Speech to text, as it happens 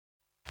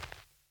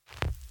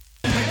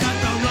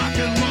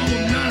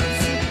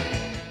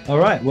All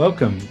right,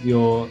 welcome.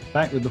 You're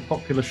back with the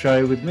popular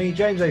show with me,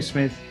 James A.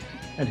 Smith,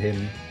 and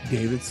him,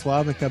 David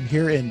Slavic. I'm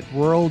here in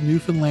rural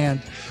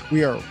Newfoundland.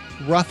 We are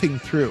roughing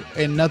through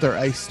another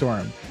ice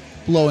storm,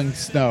 blowing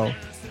snow,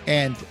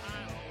 and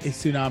a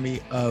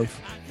tsunami of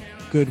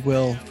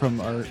goodwill from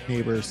our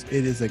neighbors.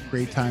 It is a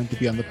great time to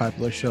be on the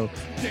popular show.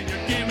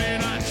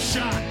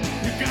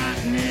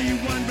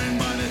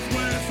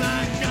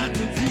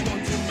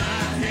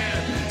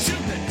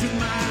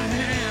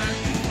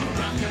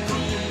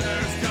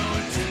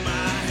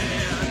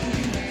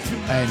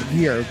 And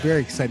we are very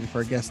excited for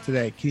our guest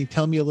today. Can you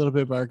tell me a little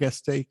bit about our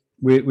guest today?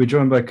 We're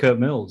joined by Curt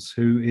Mills,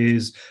 who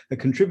is a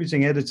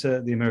contributing editor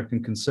at the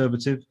American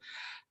Conservative.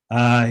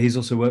 He's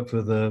also worked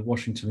for the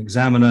Washington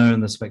Examiner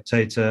and the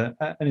Spectator,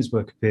 and his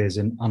work appears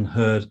in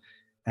Unheard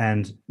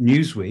and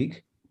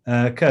Newsweek.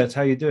 Curt,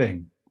 how are you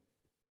doing?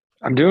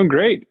 I'm doing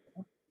great.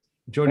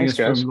 Joining us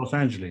from Los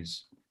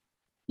Angeles.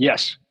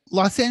 Yes.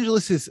 Los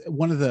Angeles is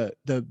one of the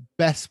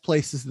best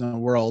places in the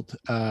world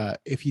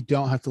if you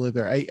don't have to live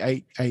there.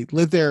 I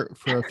lived there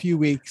for a few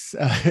weeks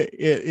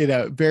in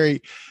a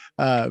very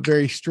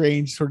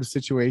strange sort of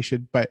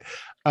situation, but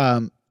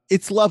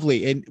it's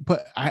lovely.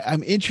 But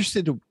I'm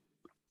interested to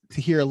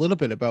hear a little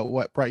bit about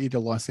what brought you to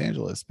Los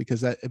Angeles,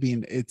 because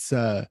it's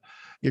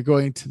you're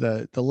going to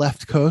the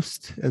left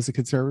coast as a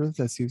conservative.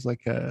 That seems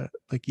like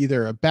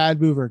either a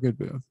bad move or a good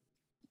move.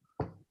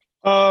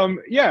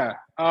 Yeah.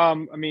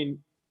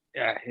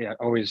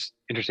 Always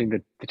interesting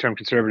the term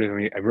conservative. I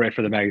mean, I write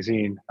for the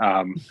magazine.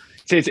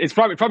 It's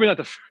probably not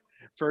the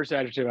first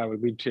adjective I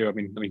would lead to.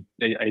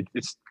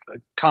 It's a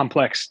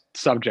complex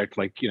subject.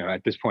 Like,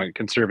 at this point,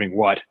 conserving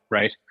what,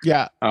 right?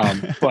 Yeah.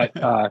 I'm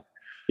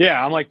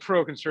like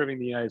pro conserving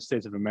the United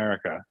States of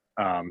America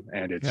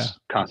and its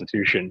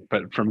Constitution.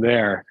 But from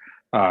there,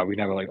 we can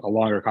have a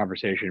longer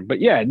conversation. But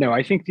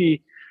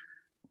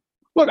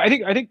I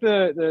think I think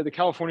the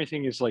California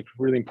thing is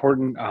really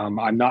important.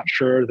 I'm not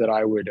sure that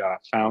I would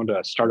found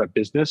a startup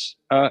business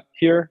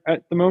here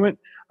at the moment.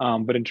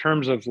 But in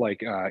terms of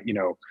the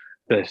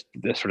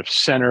sort of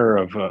center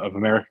of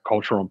American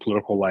cultural and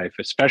political life,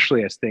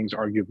 especially as things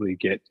arguably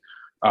get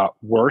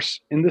worse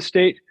in the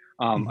state.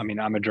 I'm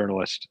a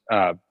journalist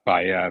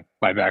by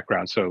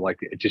background, so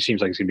it just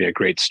seems like it's gonna be a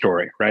great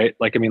story, right?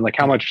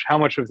 How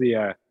much of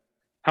the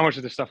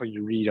stuff that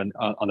you read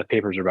on the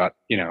papers about,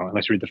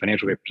 unless you read the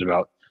financial papers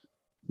about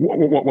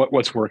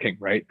what's working,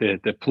 right?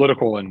 The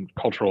political and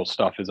cultural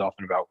stuff is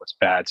often about what's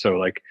bad.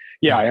 So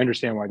I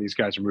understand why these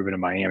guys are moving to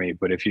Miami,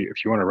 but if you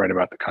want to write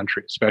about the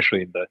country,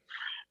 especially in the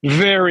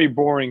very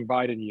boring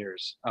Biden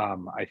years,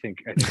 I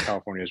think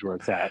California is where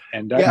it's at.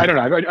 And I don't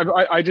know.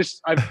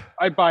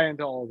 I buy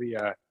into all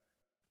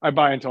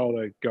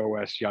the go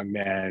west young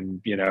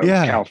man,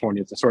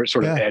 California, it's a sort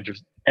of edge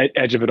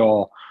of it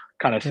all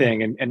kind of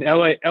thing. And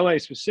LA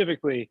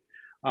specifically,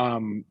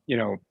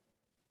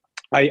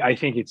 I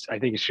think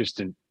it's just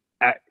an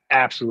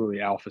absolutely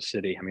alpha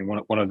city. I mean,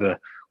 one of the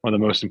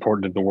most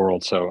important in the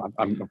world. So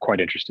I'm quite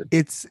interested.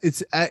 It's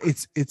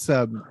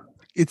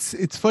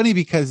funny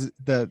because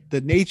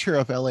the nature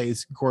of LA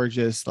is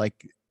gorgeous,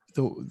 like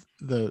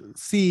the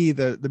sea,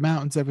 the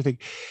mountains, everything,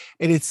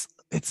 and it's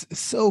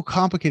so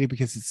complicated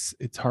because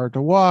it's hard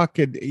to walk,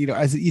 and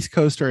as an East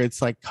Coaster,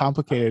 it's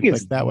complicated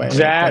that way.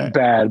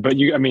 Bad, but can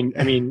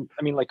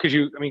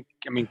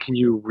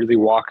you really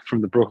walk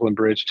from the Brooklyn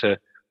Bridge to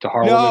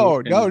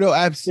Harlem? No,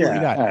 absolutely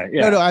not.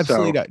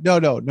 Absolutely not.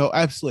 No,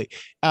 absolutely.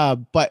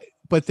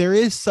 But there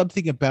is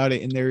something about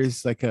it, and there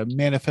is a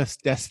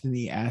manifest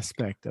destiny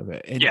aspect of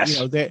it, and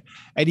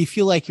and you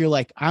feel like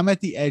you're I'm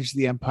at the edge of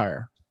the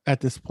empire at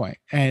this point,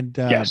 and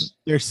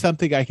there's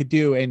something I could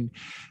do, and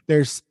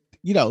there's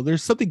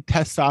something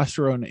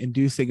testosterone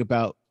inducing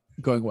about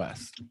going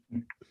west.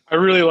 I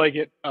really like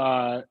it.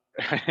 I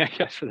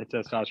guess for the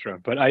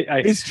testosterone, but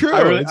it's true.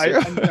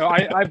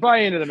 I buy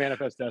into the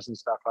manifest destiny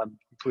stuff. I'm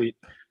a complete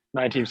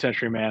 19th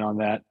century man on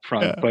that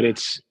front, but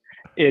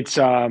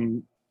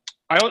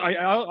I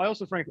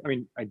also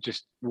frankly,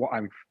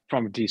 I'm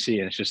from DC,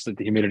 and it's just that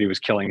the humidity was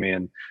killing me,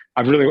 and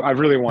I've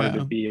really wanted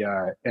to be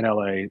in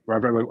LA, or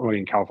I've been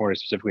in California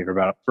specifically for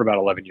about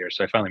 11 years,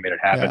 so I finally made it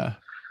happen.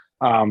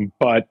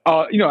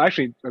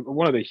 Actually,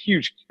 one of the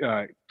huge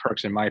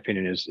perks, in my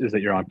opinion, is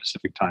that you're on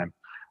Pacific time.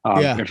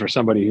 And for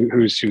somebody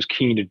who's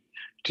keen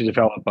to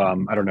develop,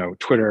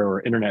 Twitter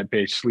or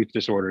internet-based sleep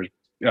disorders,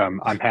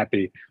 I'm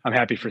happy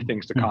for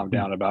things to calm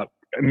down about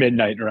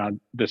midnight around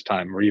this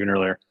time or even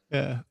earlier.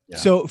 Yeah.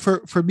 So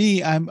for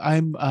me,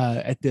 I'm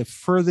at the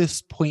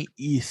furthest point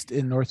east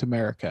in North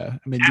America.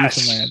 I'm in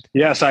Newfoundland.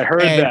 Yes, I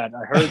heard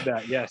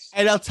that. Yes.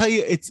 And I'll tell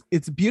you,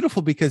 it's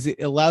beautiful because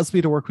it allows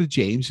me to work with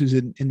James, who's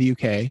in the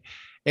UK,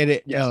 and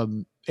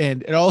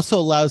it also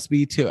allows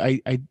me to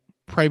I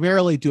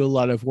primarily do a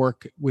lot of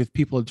work with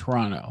people in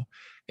Toronto,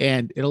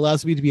 and it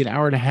allows me to be an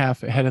hour and a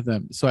half ahead of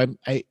them. So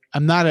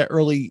I'm not an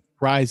early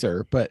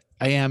riser, but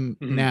I am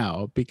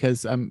now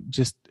because I'm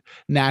just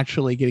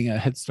naturally getting a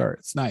head start.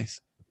 It's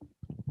nice.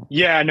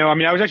 Yeah, no, I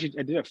mean, I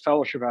did a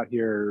fellowship out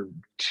here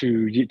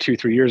 3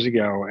 years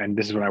ago, and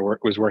this is when I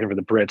was working for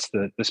the Brits,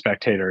 the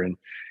Spectator, and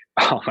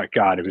Oh my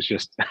God, it was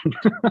just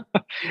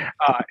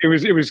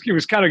it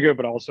was kind of good,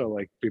 but also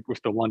like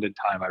with the London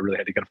time, I really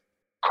had to get up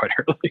quite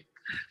early.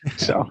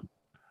 So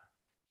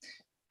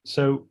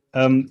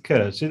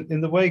Curt,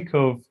 in the wake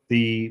of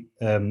the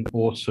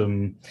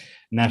autumn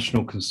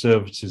National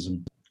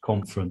Conservatism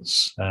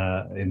Conference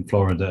in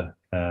Florida,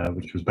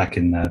 which was back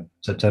in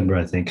September,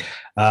 I think.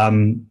 I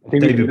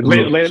think David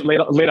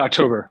late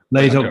October.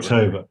 Late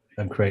October,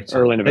 I'm correct.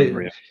 Early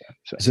November, yeah.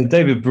 So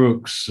David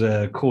Brooks,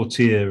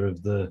 courtier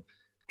of the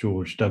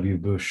George W.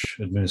 Bush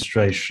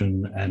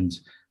administration and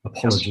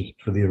apologist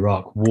for the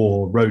Iraq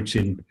War, wrote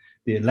in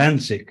The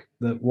Atlantic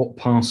that what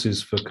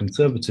passes for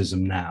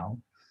conservatism now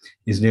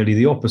is nearly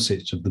the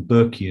opposite of the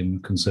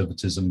Burkean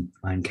conservatism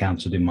I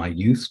encountered in my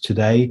youth.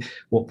 Today,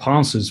 what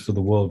passes for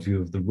the worldview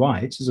of the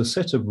right is a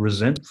set of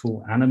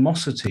resentful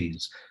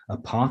animosities, a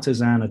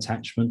partisan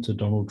attachment to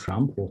Donald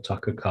Trump or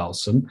Tucker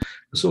Carlson,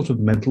 a sort of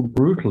mental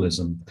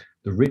brutalism.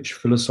 The rich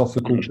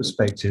philosophical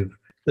perspective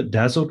that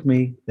dazzled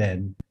me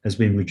then has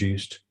been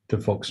reduced to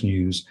Fox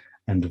News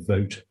and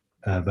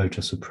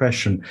voter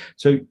suppression.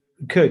 So,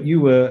 Curt, you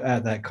were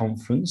at that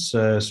conference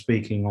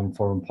speaking on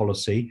foreign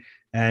policy,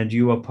 and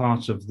you are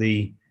part of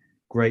the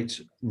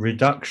Great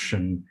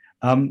Reduction.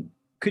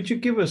 Could you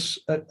give us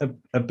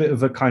a bit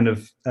of a kind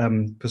of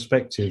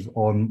perspective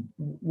on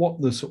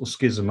what the sort of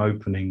schism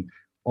opening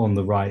on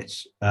the right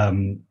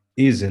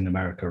is in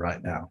America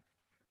right now?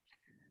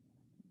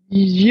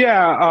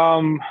 Yeah.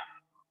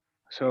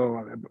 So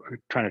I'm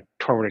trying to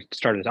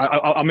start this.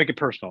 I'll make it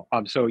personal.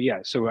 So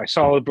I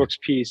saw the Brooks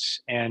piece,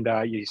 and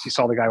you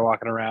saw the guy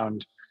walking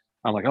around.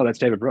 I'm like, oh, that's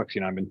David Brooks.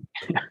 I've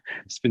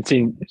been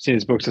seeing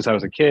his books since I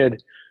was a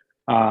kid.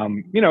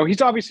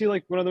 He's obviously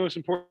like one of the most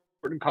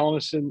important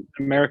columnists in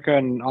America.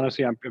 And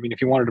honestly, I mean,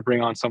 if you wanted to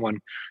bring on someone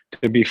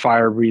to be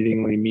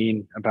fire-breathingly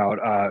mean about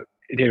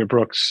David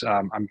Brooks,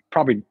 I'm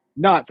probably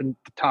not the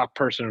top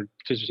person who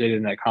participated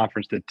in that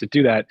conference to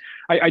do that.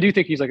 I do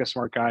think he's like a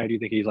smart guy. I do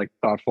think he's like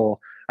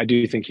thoughtful. I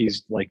do think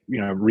he's like,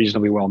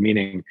 reasonably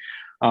well-meaning.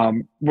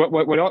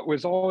 What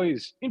was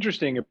always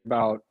interesting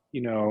about,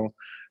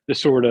 the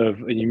sort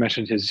of, and you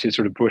mentioned his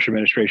sort of Bush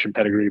administration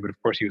pedigree, but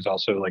of course he was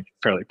also like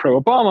fairly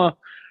pro-Obama.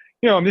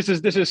 This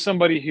is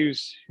somebody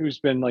who's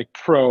been like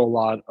pro a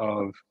lot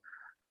of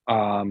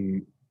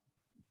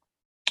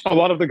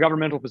the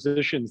governmental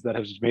positions that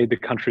has made the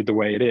country the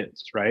way it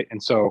is, right?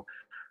 And so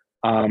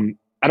I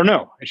don't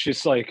know. It's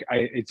just like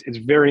it's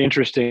very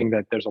interesting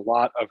that there's a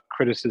lot of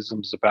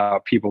criticisms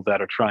about people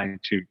that are trying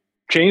to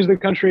change the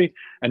country,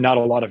 and not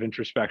a lot of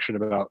introspection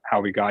about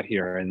how we got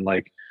here. And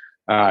like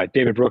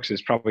David Brooks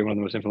is probably one of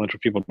the most influential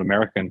people in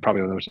America, and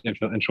probably one of the most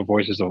influential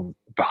voices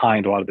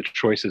behind a lot of the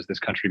choices this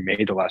country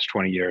made the last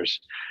 20 years.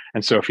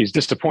 And so if he's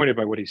disappointed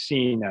by what he's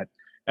seen at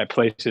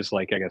places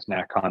like, I guess,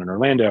 NatCon and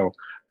Orlando,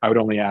 I would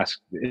only ask,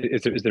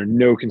 is there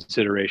no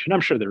consideration?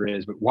 I'm sure there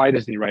is, but why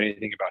doesn't he write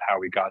anything about how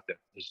we got there?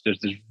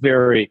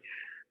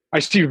 I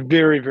see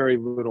very, very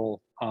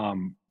little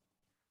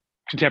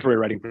contemporary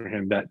writing from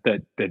him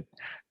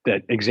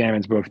that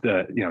examines both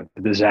the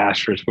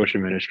disastrous Bush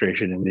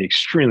administration and the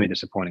extremely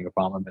disappointing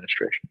Obama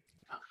administration.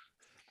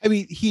 I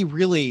mean, he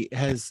really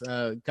has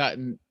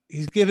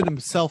he's given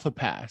himself a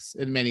pass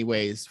in many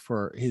ways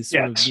for his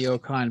sort of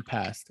neocon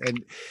past,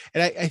 and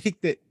I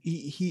think that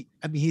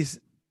he's,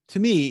 to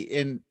me,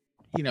 and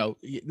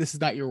this is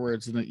not your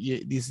words, and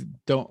these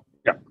are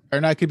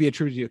not going to be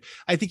attributed to you.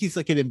 I think he's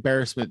like an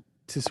embarrassment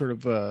to sort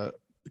of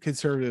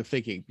conservative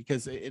thinking,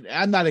 because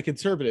I'm not a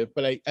conservative,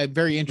 but I'm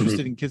very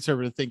interested in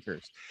conservative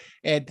thinkers,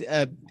 and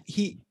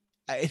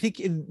I think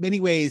in many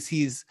ways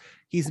he's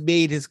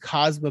made his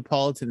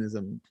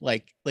cosmopolitanism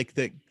like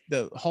the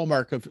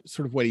hallmark of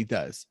sort of what he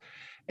does,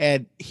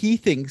 and he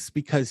thinks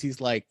because he's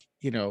like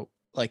he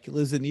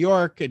lives in New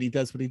York and he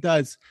does what he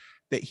does,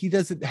 that he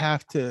doesn't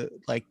have to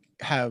like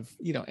have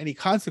any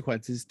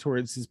consequences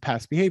towards his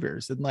past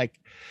behaviors. And like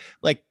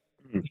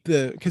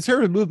the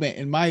conservative movement,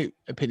 in my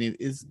opinion,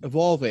 is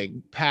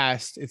evolving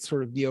past its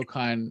sort of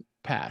neocon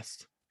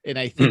past, and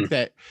I think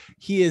that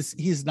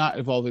he's not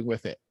evolving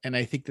with it. And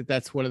I think that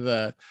that's one of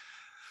the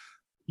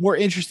more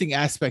interesting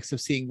aspects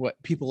of seeing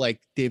what people like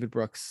David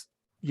Brooks,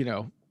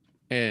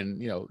 and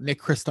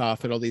Nick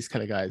Kristof and all these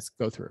kind of guys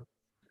go through.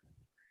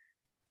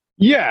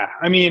 Yeah,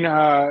 I mean,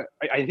 I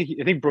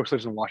think Brooks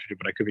lives in Washington,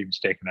 but I could be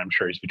mistaken. I'm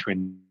sure he's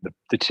between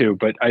the two.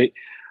 But I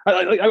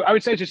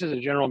would say, just as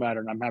a general matter,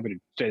 and I'm happy to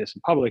say this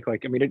in public,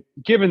 like, I mean,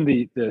 given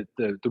the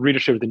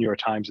readership of the New York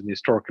Times and the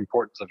historic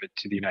importance of it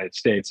to the United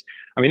States,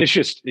 I mean,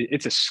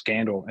 it's a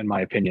scandal, in my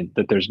opinion,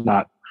 that there's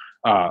not,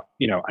 and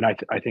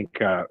I think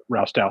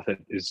Ralph Stouthit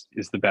is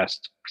the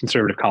best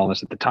conservative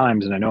columnist at the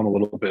Times, and I know him a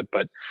little bit,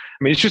 but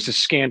I mean, it's just a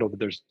scandal that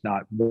there's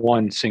not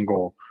one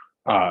single,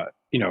 I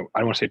don't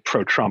want to say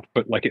pro-Trump,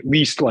 but like at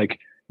least like,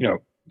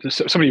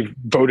 somebody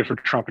voted for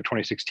Trump in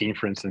 2016,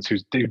 for instance, who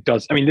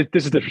does, I mean,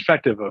 this is the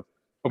perspective of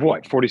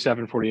what,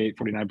 47, 48,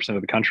 49%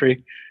 of the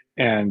country.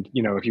 And,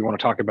 if you want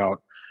to talk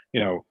about,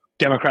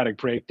 democratic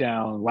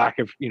breakdown, lack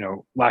of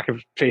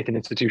faith in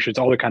institutions,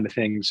 all the kind of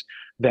things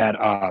that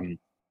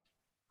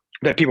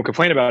that people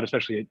complain about,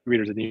 especially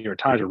readers of the New York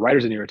Times or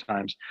writers of the New York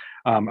Times.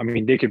 I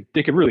mean, they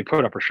could really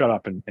put up or shut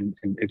up and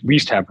at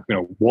least have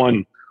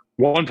one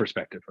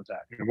perspective of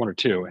that, one or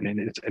two, and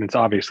it's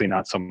obviously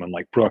not someone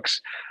like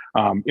Brooks.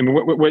 I mean,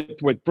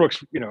 what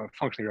Brooks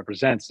functionally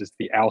represents is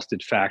the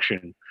ousted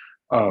faction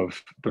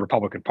of the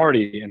Republican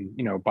Party,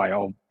 and by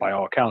all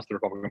accounts, the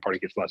Republican Party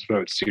gets less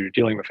votes. So you're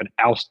dealing with an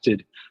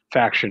ousted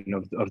faction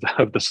of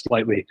the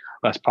slightly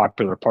less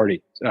popular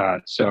party.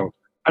 So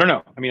I don't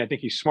know. I mean, I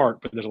think he's smart,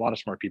 but there's a lot of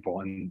smart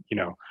people, and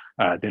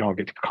they don't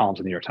get columns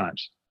in the New York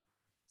Times.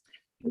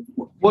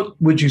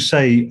 What would you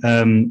say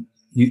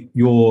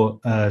your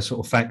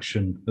sort of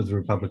faction of the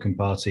Republican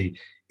Party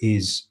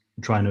is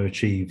trying to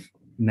achieve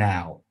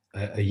now,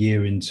 a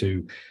year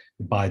into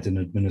the Biden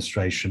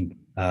administration,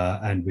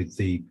 and with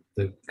the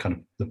kind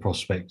of the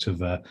prospect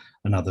of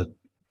another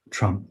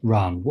Trump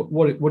run?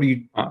 What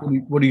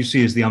do you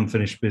see as the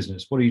unfinished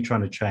business? What are you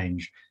trying to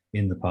change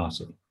in the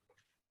party?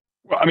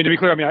 Well, I mean, to be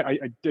clear, I mean, I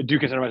do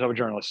consider myself a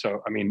journalist,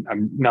 so I mean,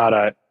 I'm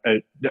not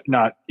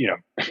not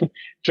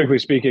strictly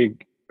speaking,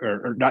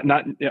 or not.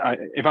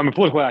 If I'm a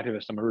political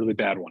activist, I'm a really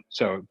bad one.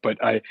 So, but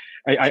I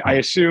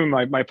assume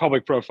my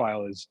public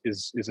profile is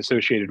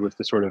associated with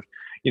the sort of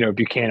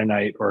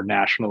Buchananite or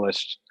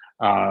nationalist,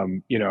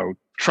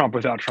 Trump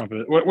without Trump,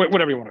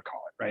 whatever you want to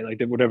call it, right?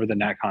 Like whatever the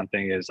NatCon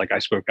thing is. Like I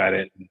spoke at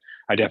it, and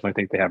I definitely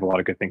think they have a lot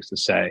of good things to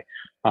say.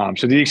 So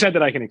to the extent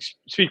that I can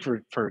speak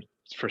for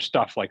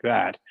stuff like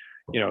that.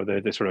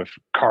 The sort of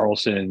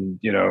Carlson,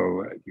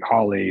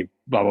 Hawley,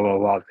 blah, blah, blah,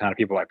 blah, the kind of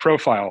people I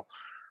profile.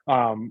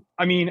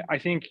 I mean, I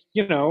think,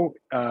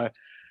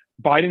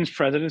 Biden's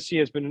presidency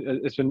has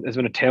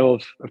been a tale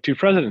of two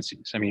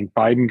presidencies. I mean,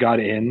 Biden got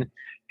in,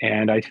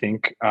 and I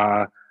think,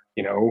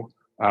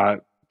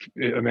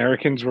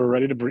 Americans were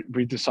ready to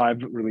breathe a sigh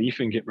of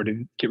relief and get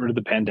rid of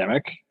the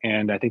pandemic.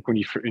 And I think when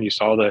you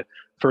saw the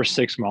first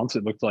 6 months,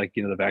 it looked like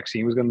the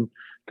vaccine was going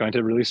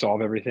to really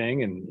solve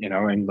everything, and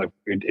and like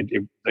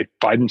like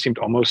Biden seemed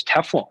almost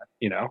Teflon.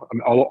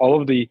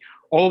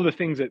 All of the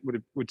things that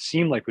would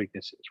seem like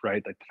weaknesses,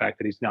 right? Like the fact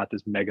that he's not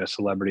this mega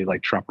celebrity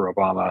like Trump or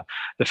Obama,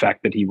 the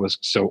fact that he was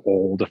so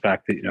old, the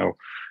fact that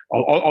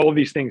all of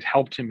these things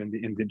helped him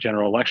in the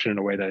general election in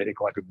a way that I think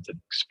a lot of people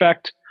didn't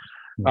expect.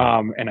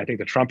 And I think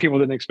the Trump people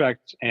didn't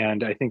expect.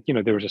 And I think,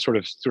 there was a sort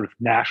of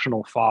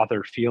national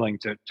father feeling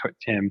to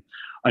him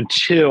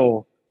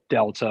until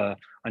Delta,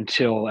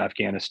 until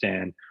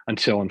Afghanistan,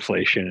 until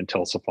inflation,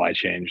 until supply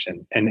chain.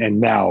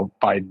 And now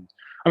Biden,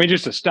 I mean,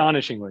 just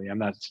astonishingly, I'm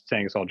not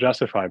saying it's all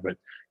justified, but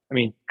I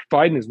mean,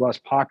 Biden is less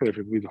popular if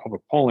you believe the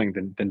public polling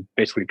than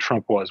basically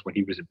Trump was when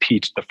he was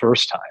impeached the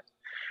first time.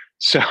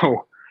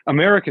 So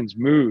Americans'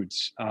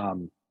 moods are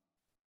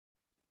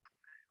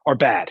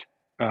bad.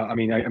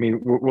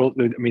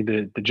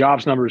 The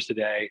jobs numbers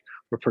today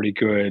were pretty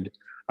good.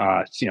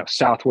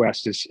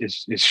 Southwest is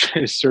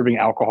serving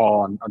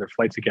alcohol on their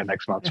flights again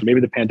next month. So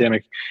maybe the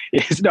pandemic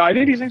is I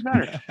think these things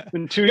matter.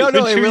 It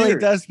really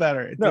does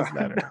matter. It does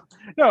matter.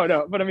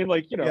 No. But I mean,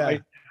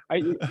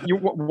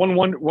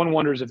 one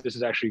wonders if this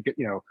is actually good.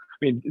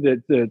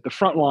 The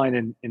front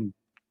line in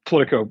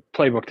Politico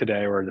playbook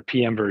today, or the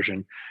PM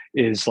version,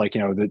 is like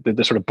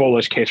the sort of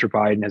bullish case for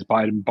Biden. Has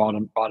Biden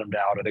bottomed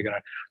out? Are they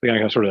gonna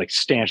sort of like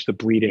stanch the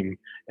bleeding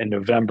in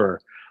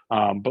November?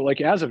 But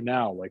like as of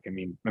now, I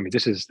mean,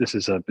 this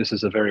is a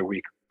very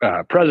weak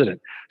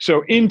president.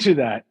 So into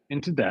that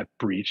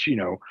breach,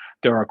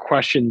 there are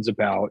questions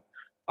about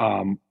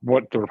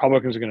what the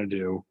Republicans are going to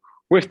do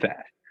with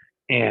that.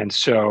 And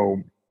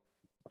so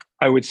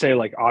I would say,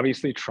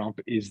 obviously Trump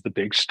is the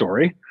big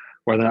story.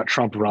 Whether or not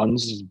Trump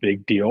runs is a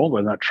big deal.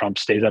 Whether or not Trump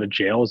stays out of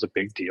jail is a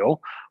big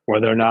deal.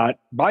 Whether or not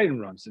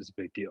Biden runs is a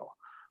big deal.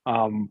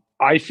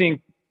 I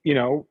think,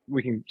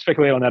 we can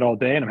speculate on that all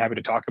day, and I'm happy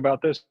to talk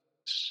about this.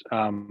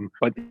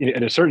 But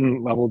at a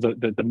certain level,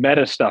 the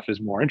meta stuff is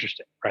more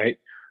interesting, right?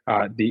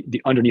 The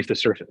underneath the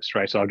surface,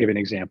 right? So I'll give you an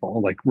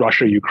example, like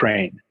Russia,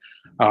 Ukraine.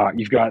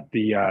 You've got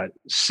the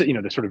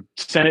sort of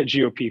Senate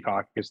GOP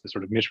caucus, the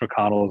sort of Mitch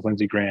McConnell's,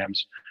 Lindsey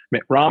Graham's,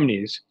 Mitt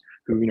Romney's,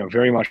 who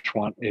very much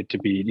want it to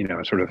be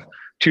sort of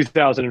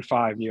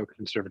 2005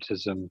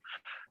 neoconservatism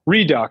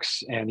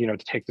redux, and to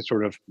take the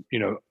sort of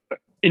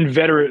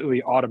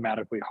inveterately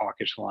automatically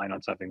hawkish line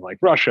on something like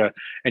Russia.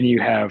 And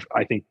you have,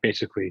 I think,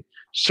 basically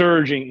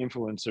surging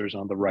influencers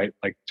on the right,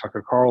 like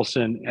Tucker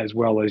Carlson, as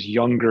well as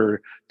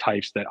younger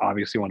types that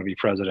obviously want to be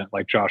president,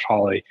 like Josh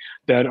Hawley,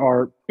 that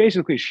are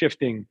basically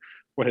shifting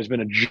what has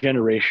been a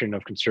generation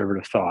of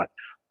conservative thought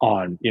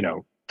on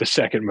the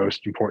second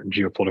most important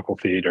geopolitical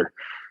theater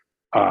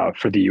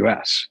for the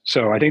U.S.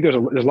 So I think there's a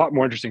lot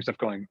more interesting stuff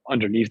going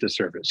underneath the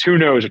surface. Who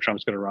knows if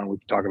Trump's going to run? We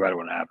can talk about it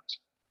when it happens.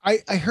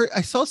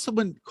 I saw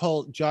someone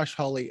call Josh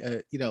Hawley,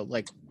 I'm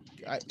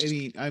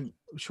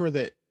sure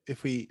that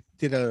if we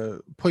did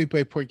a point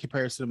by point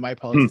comparison of my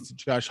politics to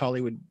Josh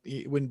Hawley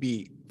wouldn't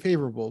be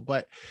favorable,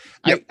 but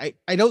yep.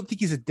 I don't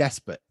think he's a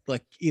despot,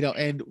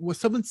 and what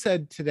someone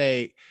said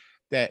today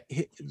that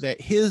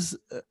his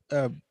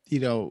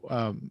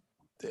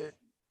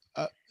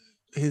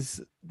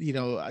his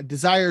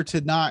desire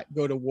to not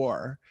go to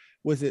war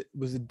was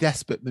a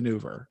despot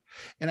maneuver,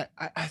 and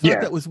I thought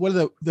Yeah. that was one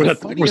of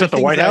Was that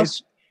the White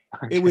House?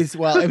 It was,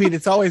 well, I mean,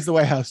 it's always the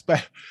White House,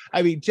 but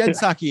I mean, Jen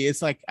Psaki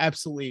is like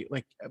absolutely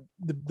like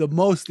the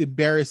most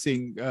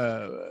embarrassing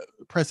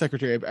press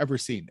secretary I've ever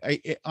seen.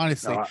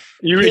 Honestly,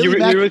 you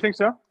really think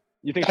so?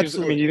 You think she's? I mean,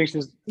 absolutely. you think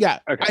she's? Yeah,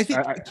 Okay. I think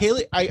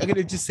Kayleigh. I'm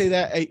gonna just say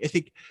that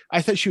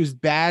I thought she was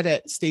bad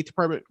at State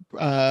Department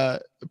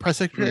press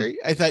secretary.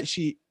 I thought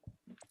she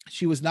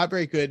was not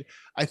very good.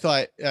 I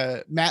thought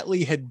Matt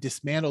Lee had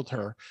dismantled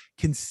her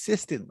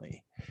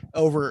consistently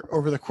over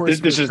the course.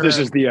 This is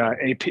the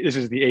AP. This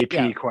is the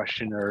AP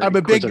question. Or I'm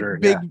a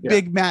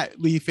big Matt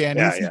Lee fan.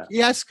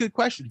 He asks good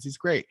questions. He's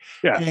great.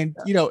 And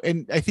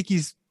and I think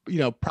he's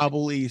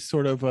probably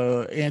sort of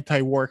a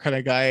anti-war kind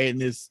of guy,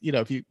 and is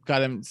if you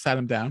got him, sat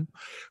him down.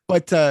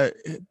 But the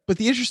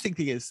interesting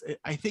thing is,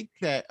 I think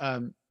that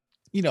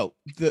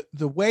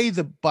the way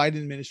the Biden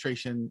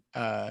administration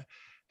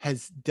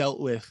has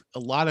dealt with a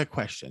lot of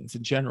questions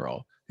in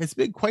general has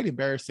been quite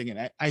embarrassing.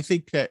 And I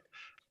think that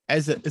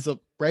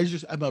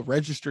I'm a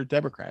registered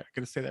Democrat. I'm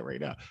going to say that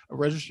right now. A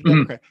registered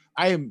Democrat.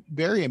 I am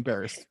very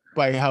embarrassed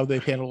by how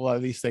they've handled a lot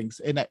of these things,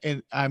 and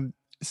I'm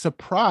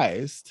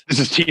surprised. This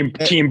is team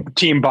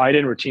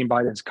Biden, or Team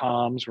Biden's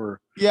comms,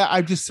 or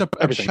I'm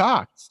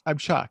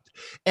shocked.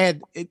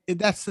 And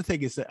that's the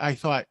thing, is that I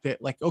thought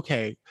that, like,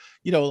 okay,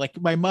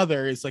 like my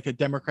mother is like a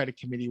Democratic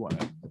committee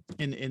woman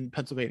in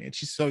Pennsylvania, and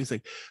she's always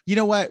like, you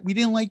know what, we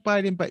didn't like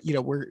Biden, but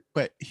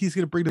but he's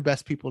going to bring the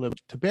best people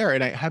to bear,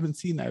 and I haven't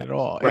seen that at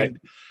all. Right.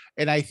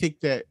 And I think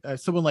that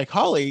someone like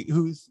Holly,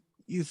 who's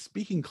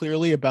speaking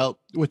clearly about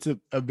what's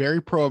a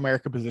very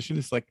pro-America position,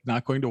 is like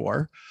not going to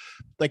war,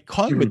 like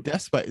calling him a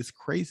despot is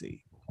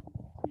crazy.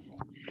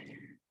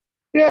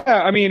 Yeah,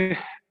 I mean,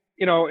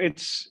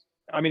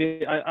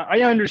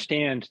 I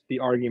understand the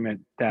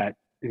argument that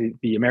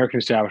the American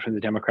establishment,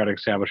 the Democratic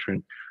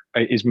establishment,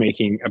 is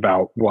making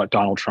about what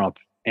Donald Trump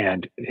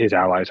and his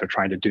allies are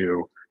trying to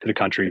do to the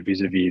country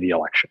vis-a-vis the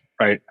election,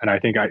 right? And I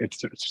think I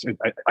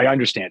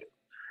understand it.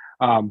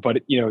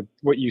 But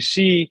what you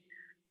see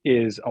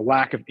is a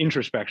lack of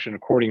introspection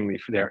accordingly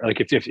for there. Like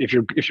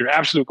if your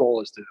absolute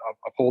goal is to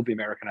uphold the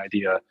American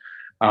idea,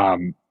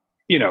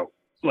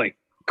 like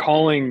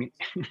calling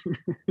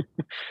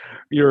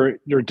your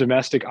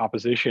domestic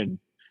opposition,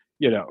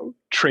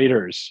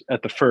 traitors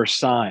at the first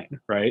sign,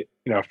 right?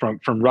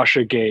 From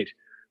Russia Gate,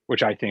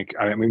 which I think,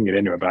 we can get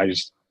into it, but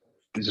there's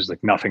just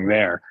like nothing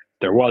there.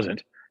 There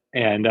wasn't.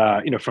 And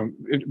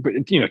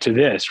to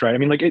this, right? I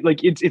mean,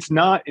 it's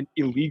not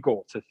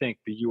illegal to think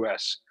the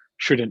U.S.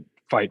 shouldn't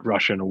fight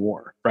Russia in a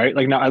war, right?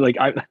 Like, now,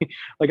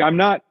 I'm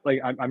not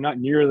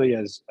nearly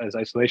as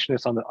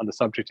isolationist on the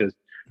subject as,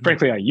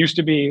 frankly, I used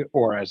to be,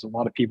 or as a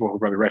lot of people who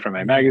probably write from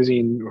my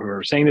magazine who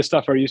are saying this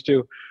stuff are used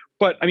to.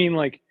 But I mean,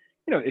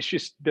 it's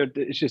just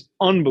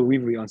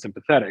unbelievably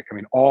unsympathetic. I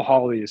mean, all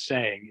Holly is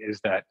saying is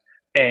that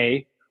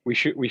we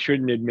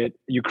shouldn't admit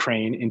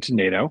Ukraine into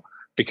NATO,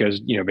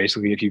 because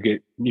basically, if you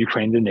get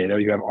Ukraine to NATO,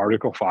 you have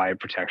Article 5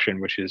 protection,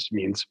 which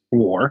means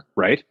war,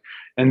 right?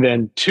 And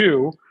then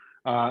 2,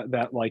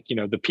 that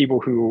the people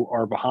who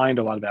are behind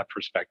a lot of that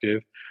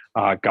perspective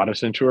got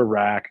us into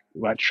Iraq,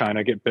 let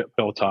China get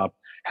built up,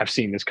 have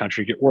seen this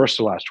country get worse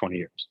the last 20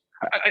 years.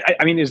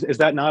 I mean, is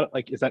that not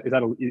like, is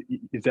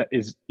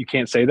you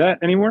can't say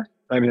that anymore?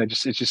 I mean, it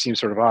just seems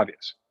sort of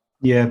obvious.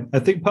 Yeah, I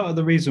think part of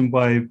the reason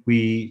why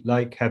we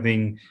like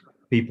having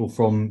people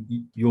from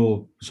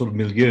your sort of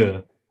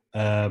milieu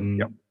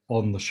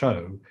on the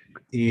show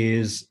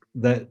is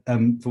that,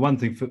 for one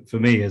thing, for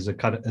me as a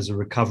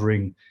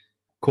recovering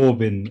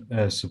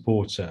Corbyn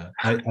supporter,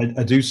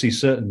 I do see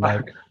certain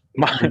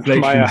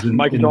reflections in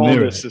the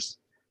mirror.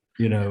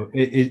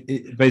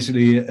 It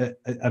basically,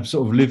 I've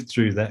sort of lived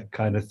through that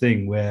kind of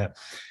thing where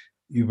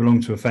you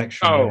belong to a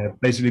faction where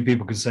basically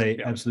people can say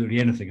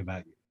absolutely anything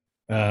about you.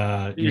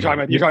 You're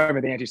talking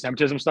about the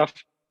anti-Semitism stuff.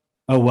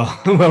 Oh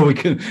well, we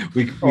can.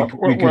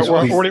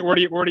 Where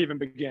do you even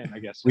begin? I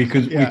guess we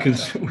can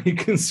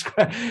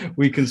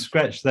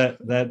scratch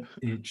that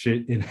itch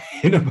in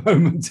a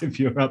moment if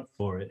you're up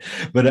for it.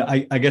 But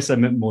I guess I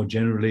meant more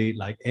generally,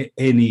 like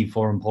any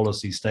foreign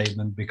policy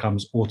statement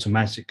becomes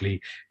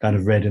automatically kind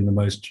of read in the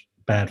most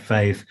bad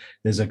faith.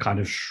 There's a kind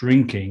of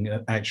shrinking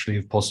actually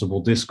of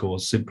possible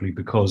discourse simply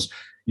because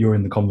you're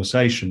in the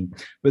conversation.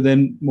 But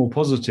then more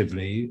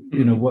positively,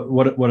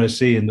 what I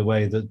see in the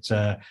way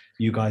that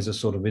you guys are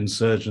sort of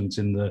insurgents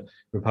in the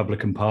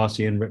Republican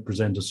Party and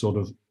represent a sort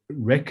of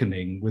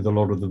reckoning with a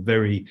lot of the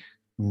very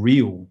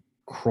real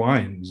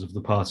crimes of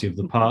the party of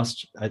the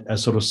past. I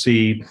sort of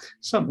see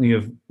something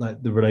of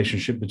like the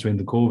relationship between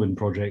the Corbyn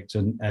project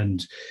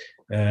and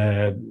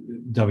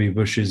W.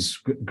 Bush's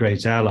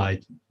great ally,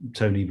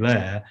 Tony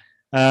Blair.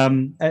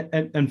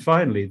 And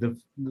finally, the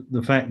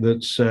fact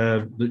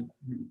that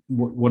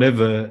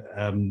whatever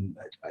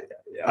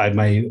I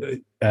may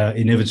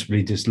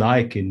inevitably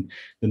dislike in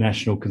the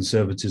national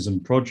conservatism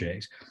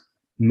project,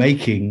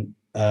 making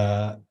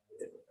a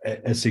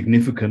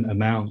significant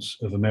amount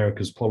of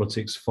America's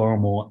politics far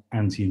more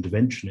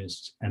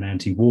anti-interventionist and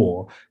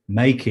anti-war,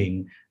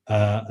 making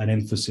an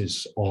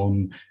emphasis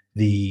on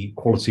the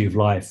quality of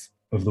life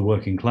of the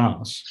working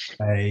class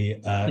a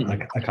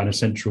kind of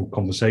central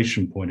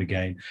conversation point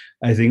again.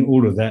 I think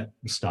all of that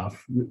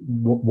stuff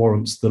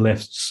warrants the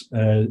left's,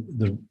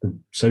 the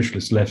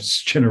socialist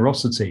left's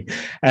generosity,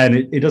 and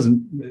it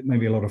doesn't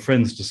maybe a lot of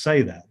friends to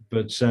say that,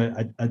 but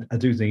I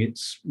do think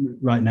it's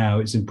right now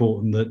it's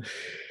important that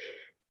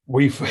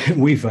we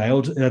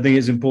failed. I think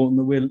it's important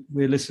that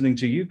we're listening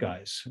to you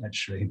guys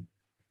actually.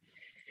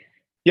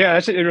 Yeah,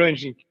 that's a really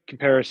interesting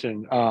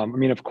comparison. I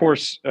mean, of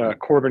course,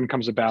 Corbyn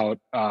comes about,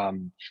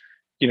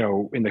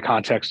 in the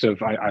context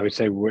of, I would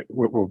say, what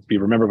will be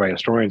remembered by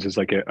historians as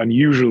like an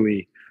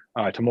unusually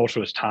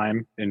tumultuous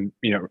time, and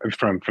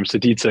from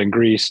Syriza in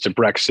Greece to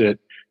Brexit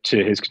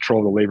to his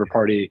control of the Labour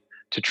Party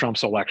to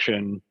Trump's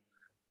election,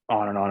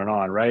 on and on and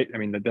on. Right? I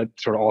mean, that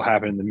sort of all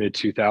happened in the mid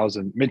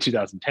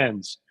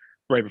 2010s,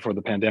 right before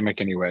the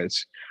pandemic,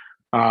 anyways.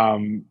 I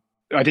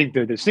think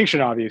the distinction,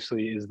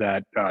 obviously, is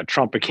that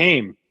Trump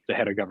became the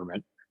head of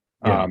government.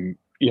 Yeah.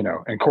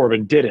 And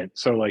Corbyn didn't.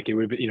 So like it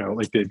would be,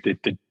 like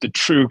the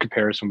true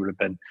comparison would have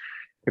been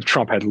if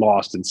Trump had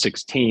lost in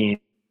 2016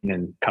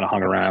 and kind of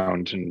hung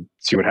around and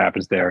see what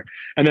happens there.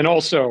 And then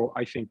also,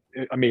 I think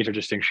a major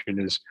distinction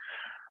is,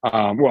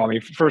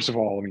 first of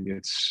all,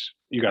 it's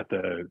you got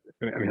the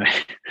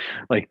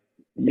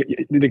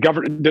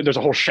government. There's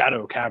a whole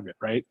shadow cabinet,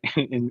 right,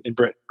 in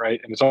Britain, right,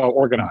 and it's all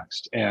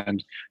organized,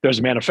 and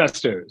there's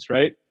manifestos,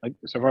 right, like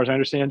so far as I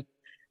understand,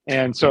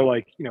 and so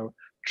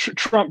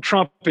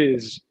Trump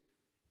is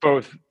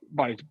both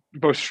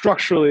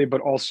structurally,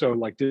 but also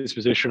like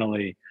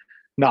dispositionally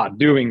not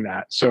doing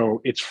that. So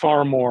it's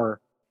far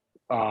more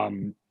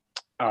open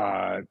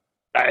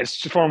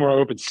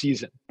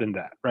season than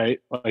that, right?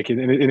 Like,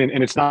 and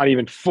it's not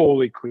even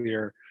fully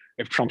clear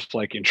if Trump's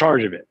like in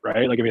charge of it,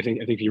 right? Like, I think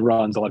if he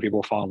runs, a lot of people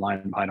will fall in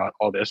line behind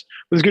all this.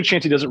 But there's a good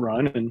chance he doesn't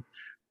run, and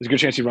there's a good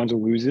chance he runs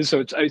and loses.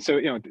 So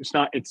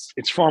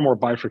it's far more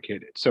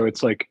bifurcated. So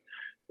it's like,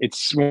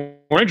 it's more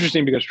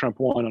interesting because Trump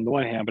won on the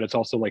one hand, but it's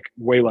also like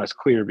way less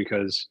clear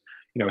because,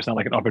 it's not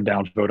like an up and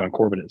down vote on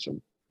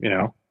Corbynism,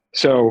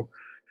 So,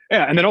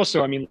 yeah. And then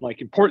also,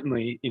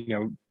 importantly,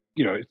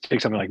 take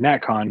something like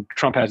NatCon,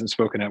 Trump hasn't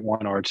spoken at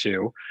one or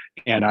two.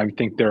 And I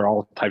think there are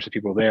all types of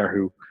people there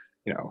who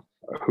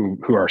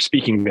are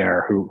speaking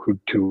there who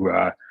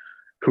are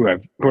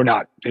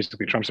not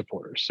basically Trump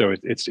supporters. So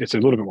it's a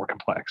little bit more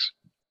complex.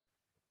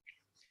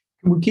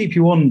 We'll keep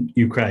you on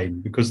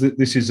Ukraine because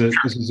this is a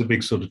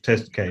big sort of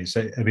test case.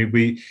 I mean,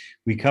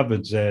 we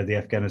covered the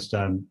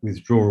Afghanistan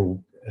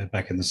withdrawal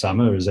back in the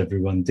summer, as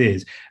everyone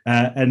did,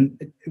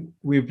 and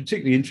we were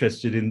particularly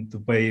interested in the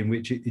way in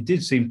which it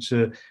did seem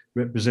to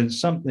represent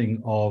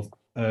something of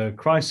a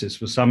crisis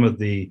for some of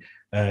the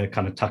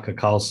kind of Tucker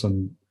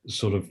Carlson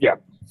sort of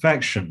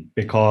faction,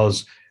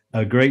 because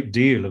a great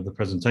deal of the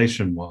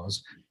presentation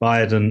was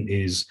Biden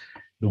is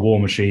the war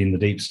machine, the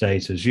deep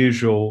state as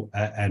usual,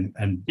 and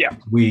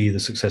we, the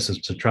successors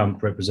to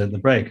Trump, represent the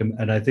break.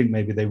 And I think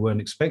maybe they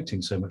weren't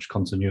expecting so much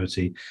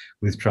continuity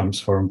with Trump's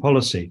foreign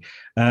policy.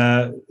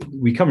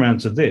 We come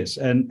around to this,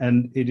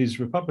 and it is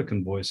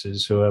Republican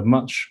voices who are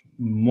much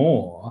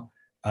more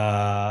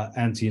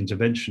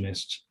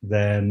anti-interventionist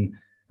than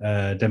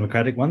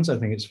Democratic ones, I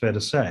think it's fair to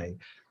say.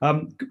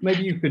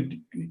 Maybe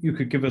you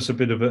could give us a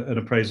bit of an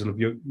appraisal of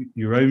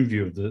your own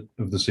view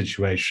of the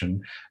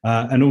situation,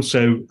 and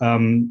also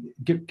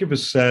give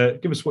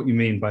us what you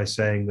mean by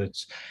saying that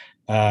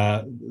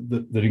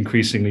that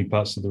increasingly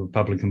parts of the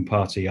Republican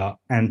Party are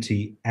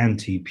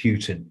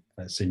anti-Putin.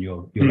 That's in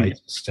your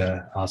latest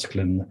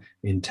article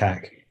in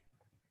TAC.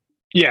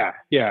 Yeah.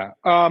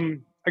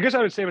 I guess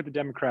I would say about the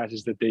Democrats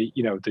is that they,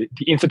 the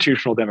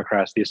institutional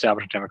Democrats, the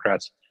established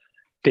Democrats,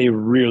 they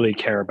really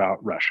care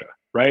about Russia,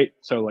 right?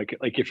 So like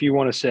if you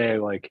want to say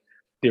like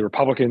the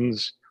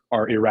Republicans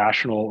are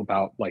irrational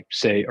about like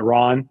say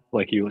Iran,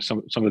 like some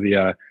of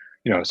the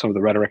some of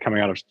the rhetoric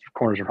coming out of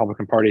corners of the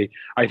Republican Party,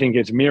 I think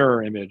it's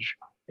mirror image,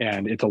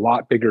 and it's a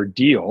lot bigger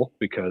deal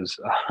because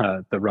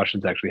the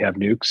Russians actually have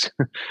nukes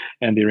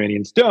and the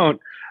Iranians don't.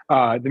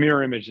 The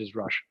mirror image is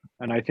Russia,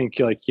 and I think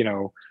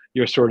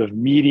your sort of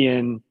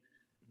median.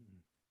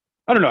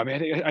 I don't know. I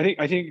mean,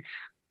 I think.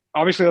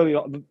 Obviously,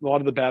 a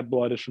lot of the bad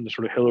blood is from the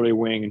sort of Hillary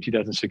wing in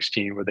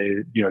 2016, where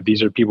they,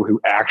 these are people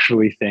who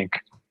actually think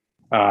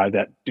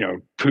that,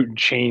 Putin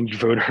changed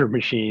voter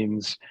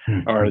machines,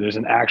 or there's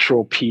an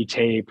actual P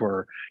tape,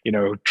 or,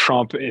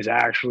 Trump is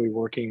actually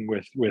working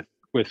with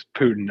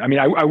Putin. I mean,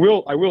 I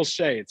will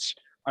say it's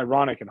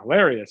ironic and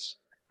hilarious.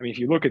 I mean, if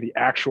you look at the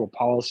actual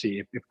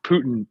policy, if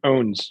Putin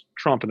owns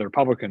Trump and the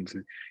Republicans,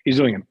 he's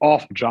doing an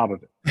awful job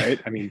of it, right?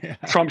 I mean,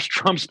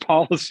 Trump's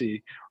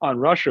policy on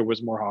Russia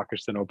was more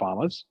hawkish than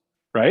Obama's,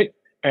 right?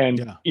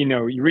 And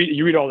you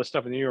read all this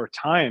stuff in the New York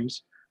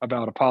Times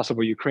about a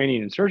possible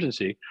Ukrainian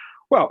insurgency.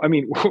 Well, I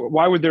mean,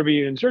 why would there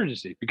be an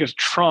insurgency? Because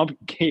Trump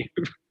gave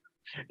the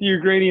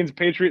Ukrainians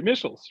Patriot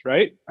missiles,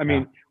 right? I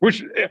mean,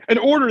 which an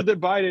order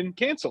that Biden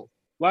canceled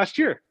last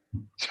year.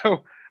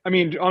 So. I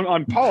mean,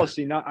 on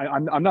policy,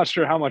 I'm not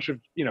sure how much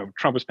of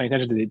Trump was paying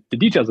attention to the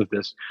details of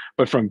this,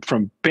 but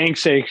from bank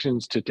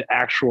sanctions to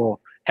actual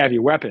heavy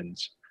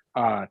weapons,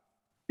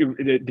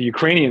 the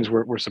Ukrainians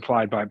were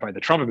supplied by the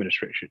Trump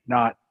administration,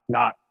 not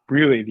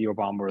really the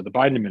Obama or the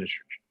Biden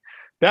administration.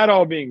 That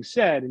all being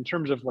said, in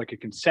terms of like a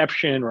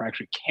conception or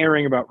actually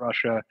caring about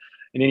Russia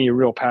in any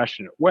real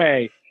passionate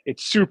way,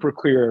 it's super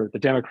clear the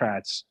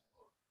Democrats,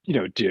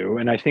 do.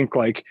 And I think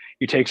like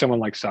you take someone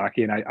like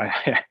Psaki, and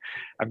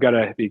I've got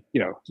to be,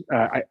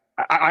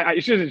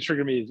 it shouldn't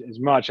trigger me as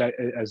much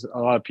as a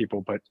lot of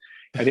people, but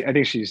I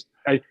think she's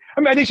I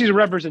think she's a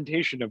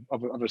representation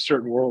of a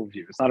certain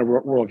worldview. It's not a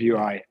worldview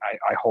I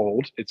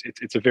hold.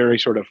 It's a very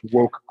sort of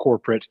woke,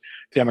 corporate,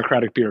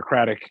 democratic,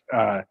 bureaucratic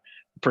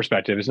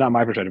perspective. It's not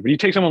my perspective. But you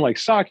take someone like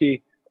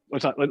Psaki,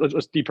 let's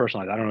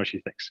depersonalize. I don't know what she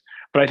thinks,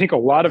 but I think a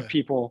lot of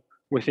people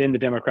within the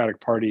Democratic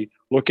Party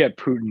look at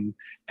Putin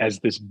as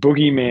this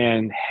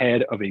boogeyman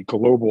head of a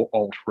global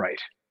alt-right,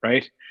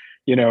 right?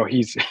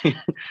 He's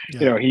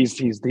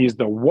he's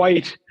the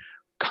white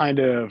kind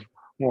of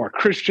more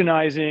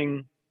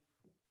Christianizing,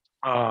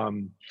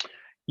 strongman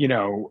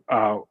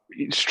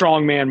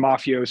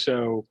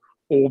mafioso,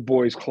 old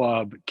boys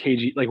club,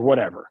 KG, like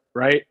whatever,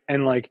 right?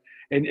 And like,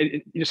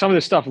 and some of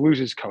this stuff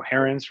loses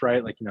coherence,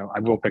 right? Like, I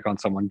will pick on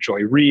someone,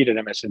 Joy Reid at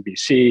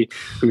MSNBC,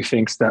 who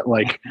thinks that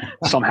like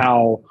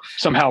somehow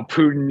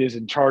Putin is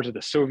in charge of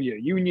the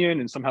Soviet Union,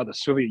 and somehow the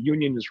Soviet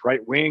Union is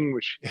right wing,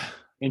 which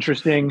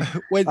interesting.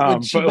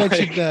 When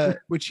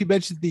she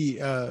mentioned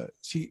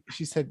she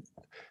said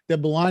that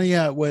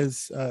Melania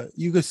was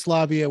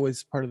Yugoslavia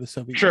was part of the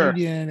Soviet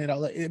Union and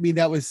all that. I mean,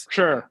 that was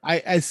sure.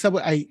 I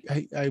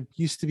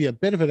used to be a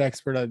bit of an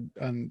expert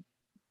on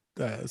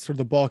sort of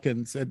the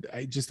Balkans, and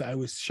I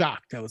was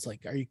shocked. I was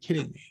like, "Are you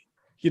kidding me?"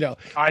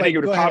 I think it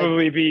would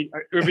probably be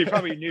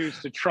news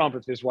to Trump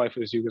if his wife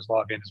was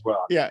Yugoslavian as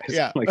well. Yeah.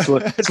 Like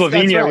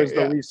Slovenia right, was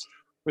the least.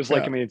 Was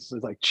like, I mean, it's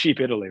like cheap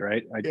Italy,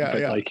 right?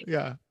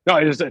 No,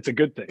 it's a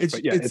good thing.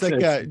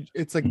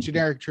 It's like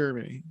generic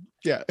Germany.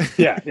 Yeah.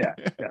 Yeah.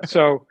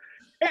 So,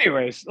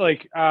 anyways,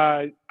 like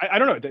I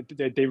don't know.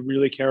 They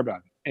really care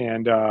about it,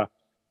 and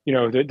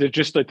they're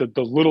just like the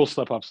little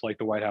slip ups, like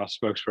the White House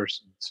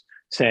spokespersons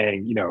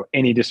saying,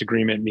 any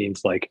disagreement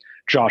means like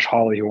Josh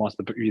Hawley, who wants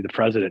to be the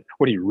president.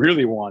 What he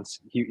really wants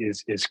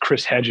is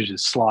Chris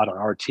Hedges' slot on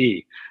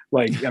RT.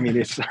 Like, I mean,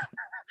 it's.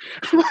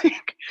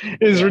 Like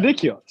is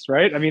ridiculous,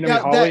 right? I mean,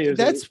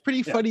 that's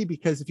pretty funny,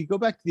 because if you go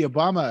back to the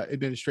Obama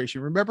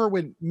administration, remember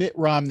when Mitt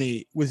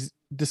Romney was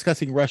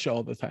discussing Russia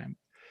all the time,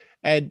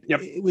 and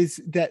it was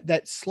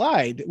that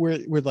slide where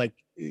like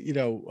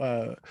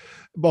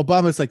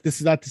Obama's like, this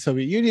is not the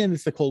Soviet Union,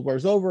 it's the Cold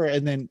War's over,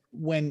 and then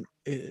when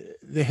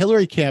the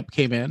Hillary camp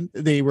came in,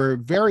 they were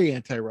very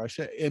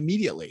anti-Russia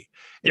immediately,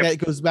 and that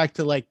goes back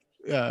to like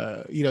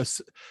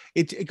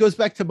it goes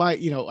back to my,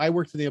 I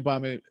worked in the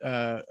Obama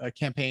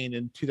campaign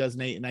in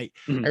 2008,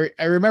 and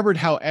I remembered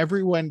how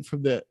everyone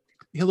from the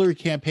Hillary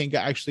campaign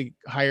got actually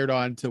hired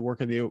on to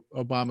work in the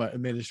Obama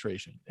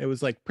administration. It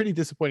was like pretty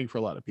disappointing for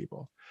a lot of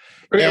people.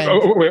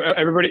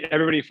 Everybody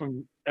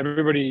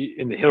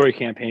in the Hillary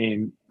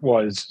campaign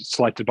was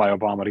selected by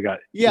Obama to get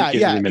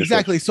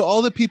exactly. So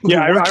all the people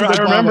I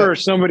remember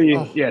somebody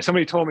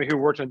told me who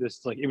worked on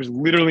this, like it was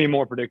literally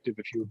more predictive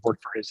if you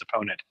worked for his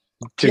opponent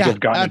to have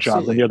gotten a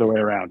job than the other way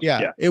around.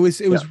 It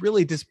was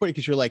really disappointing,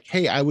 because you're like,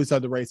 hey, I was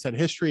on the right side of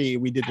history,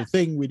 we did the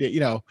thing, we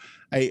did,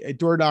 I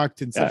door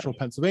knocked in central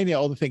Pennsylvania,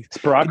 all the things. It's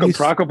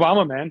Barack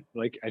Obama, man.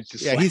 Like I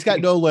just he's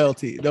got no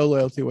loyalty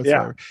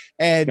whatsoever.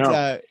 And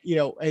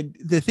and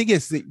the thing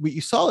is that what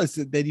you saw is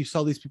that you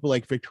saw these people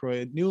like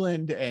Victoria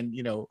Nuland, and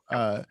you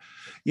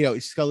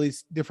saw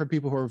these different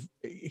people who are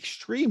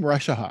extreme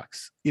Russia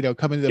hawks,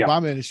 coming to the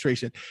Obama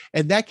administration,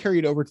 and that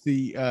carried over to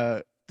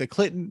the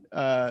Clinton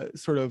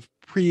sort of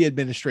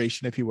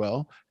pre-administration, if you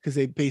will, because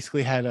they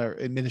basically had an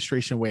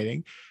administration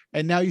waiting,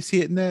 and now you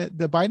see it in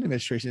the Biden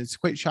administration. It's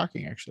quite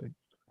shocking, actually.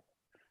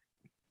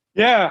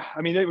 Yeah,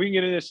 I mean, we can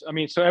get into this. I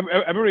mean, so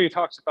everybody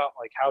talks about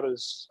like how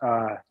does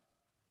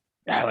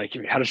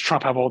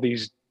Trump have all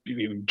these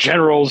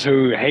generals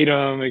who hate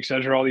him, et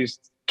cetera, all these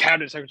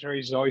cabinet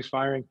secretaries he's always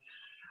firing.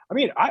 I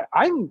mean,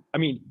 I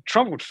mean,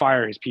 Trump would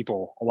fire his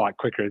people a lot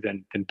quicker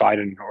than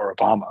Biden or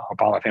Obama.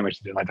 Obama famously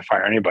didn't like to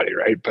fire anybody,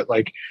 right? But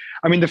like,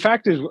 I mean, the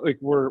fact is, like,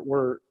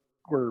 were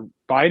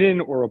Biden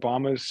or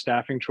Obama's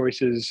staffing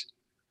choices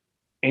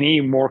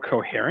any more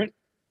coherent?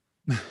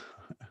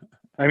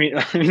 I mean,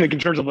 like in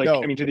terms of like,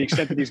 no. I mean, to the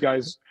extent that these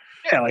guys,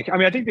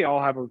 I think they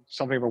all have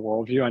something of a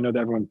worldview. I know that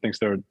everyone thinks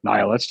they're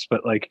nihilists,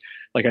 but like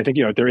I think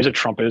there is a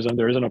Trumpism,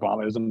 there is an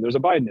Obamaism, there's a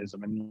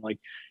Bidenism, and like,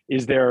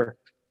 is there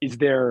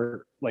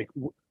like,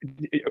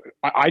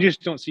 I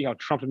just don't see how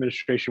Trump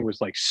administration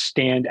was like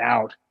stand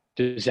out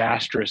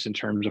disastrous in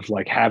terms of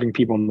like having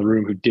people in the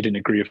room who didn't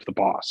agree with the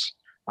boss.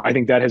 I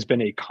think that has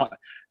been a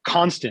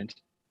constant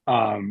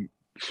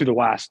through the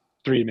last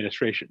three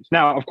administrations.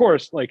 Now, of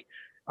course, like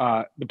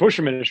the Bush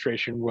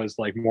administration was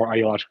like more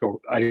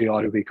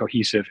ideologically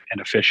cohesive and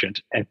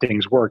efficient, and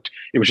things worked.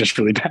 It was just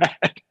really bad,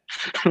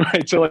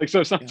 right? So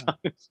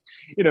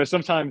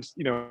sometimes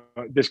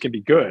this can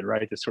be good,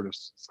 right? This sort of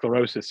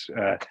sclerosis,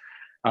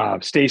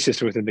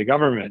 stasis within the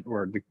government,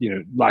 or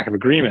the lack of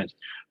agreement.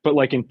 But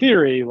like in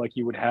theory, like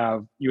you would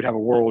have a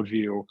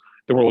worldview,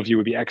 the worldview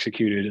would be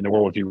executed and the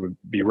worldview would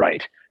be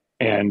right.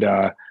 And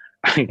I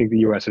think the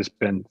U.S. it's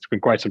been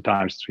quite some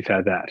time since we've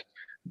had that.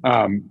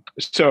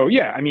 So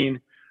yeah, I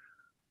mean,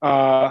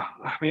 I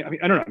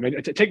don't know. I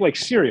mean, take like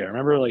Syria.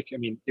 Remember, like, I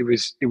mean, it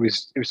was I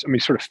mean,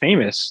 sort of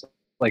famous.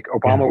 Like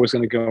Obama was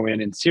going to go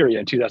in Syria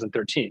in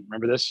 2013.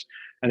 Remember this?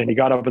 And then he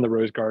got up in the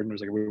Rose Garden.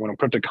 Was like, we want to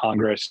put up to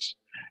Congress,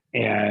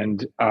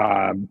 and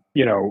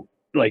you know,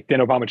 like then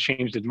Obama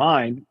changed his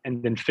mind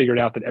and then figured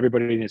out that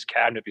everybody in his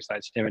cabinet,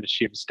 besides him and his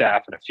chief of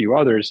staff and a few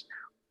others,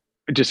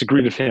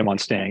 disagreed with him on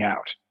staying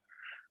out.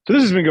 So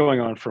this has been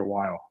going on for a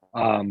while.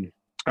 I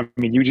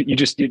mean, you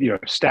just, you know,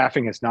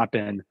 staffing has not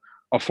been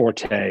a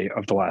forte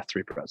of the last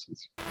three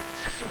presidents.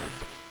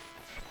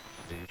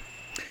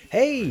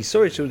 Hey,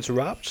 sorry to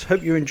interrupt.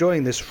 Hope you're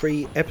enjoying this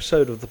free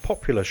episode of The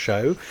Popular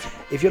Show.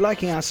 If you're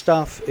liking our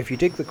stuff, if you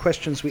dig the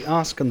questions we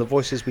ask and the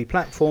voices we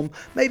platform,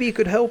 maybe you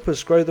could help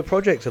us grow the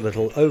project a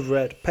little over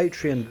at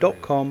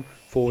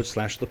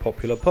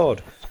patreon.com/thepopularpod.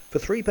 For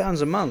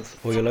 £3 a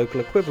month, or your local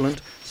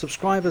equivalent,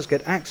 subscribers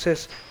get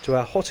access to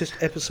our hottest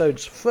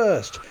episodes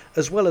first,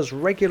 as well as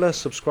regular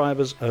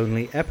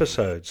subscribers-only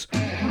episodes.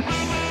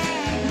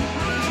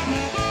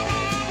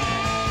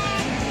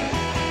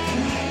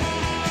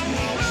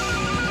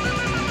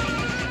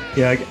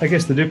 Yeah, I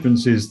guess the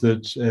difference is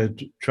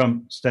that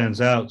Trump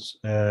stands out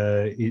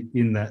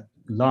in that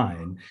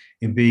line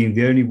in being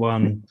the only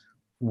one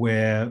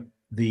where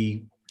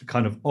the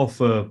kind of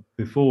offer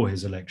before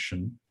his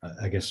election,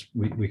 I guess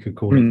we could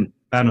call it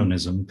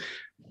Bannonism,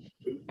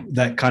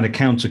 that kind of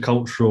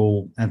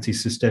countercultural,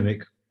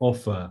 anti-systemic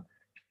offer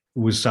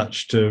was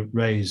such to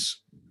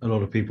raise a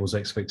lot of people's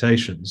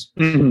expectations.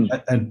 And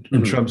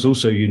Trump's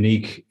also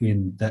unique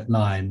in that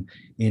line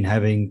in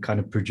having kind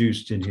of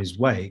produced in his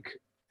wake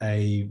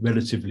a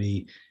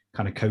relatively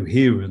kind of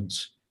coherent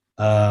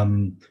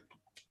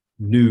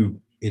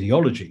new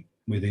ideology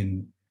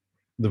within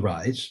the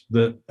right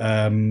that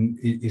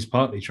is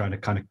partly trying to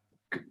kind of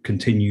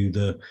continue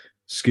the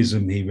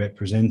schism he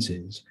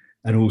represented,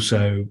 and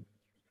also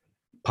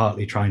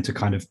partly trying to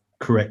kind of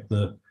correct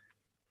the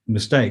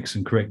mistakes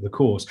and correct the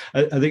course.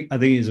 I think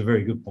it's a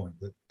very good point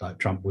that like,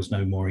 Trump was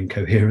no more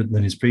incoherent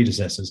than his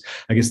predecessors.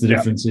 I guess the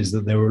difference is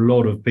that there were a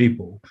lot of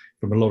people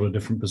from a lot of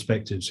different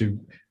perspectives who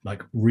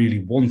like really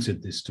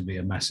wanted this to be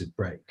a massive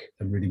break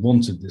and really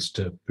wanted this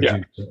to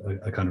produce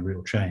a kind of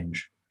real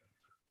change.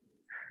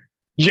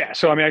 Yeah,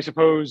 so I mean, I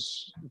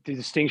suppose the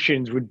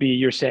distinctions would be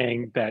you're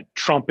saying that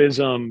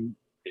Trumpism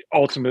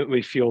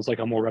ultimately feels like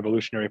a more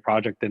revolutionary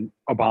project than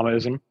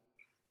Obamaism.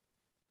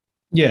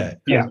 Yeah.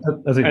 I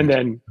think, and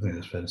then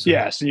that's fair to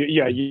say. So So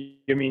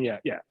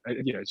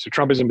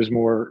Trumpism is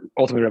more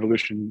ultimately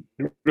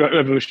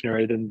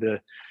revolutionary than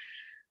the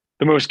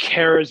most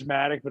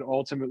charismatic but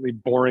ultimately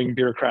boring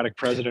bureaucratic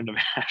president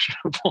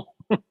imaginable.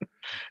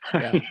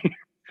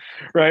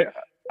 Right?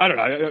 I don't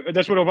know.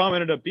 That's what Obama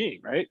ended up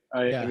being, right?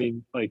 I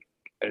mean, like,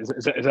 is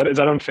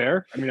that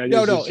unfair? I mean, he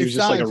was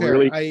just like a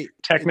really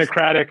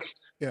technocratic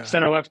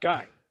center-left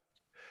guy.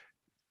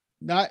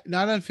 Not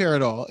unfair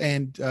at all.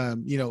 And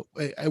you know,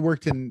 I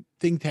worked in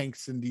think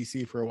tanks in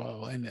DC for a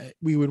while, and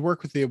we would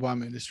work with the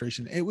Obama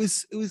administration. It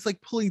was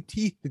like pulling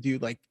teeth to do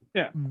like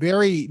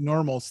very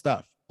normal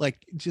stuff.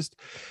 Like just,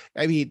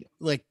 I mean,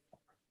 like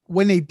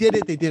when they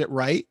did it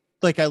right.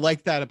 Like I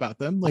like that about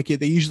them. Like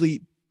they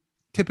usually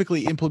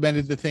typically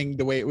implemented the thing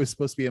the way it was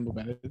supposed to be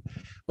implemented,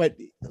 but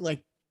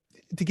like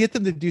to get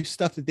them to do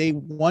stuff that they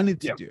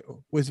wanted to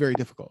do was very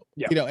difficult.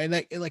 You know,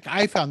 and like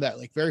I found that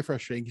like very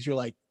frustrating because you're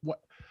like, what?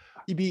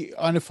 You'd be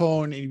on the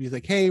phone and you'd be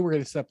like, hey, we're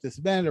going to set up this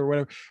event or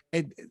whatever.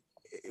 And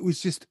it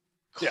was just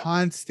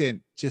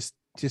constant, just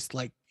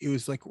like, it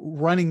was like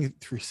running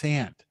through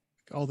sand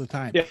all the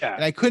time. Yeah.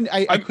 And I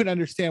couldn't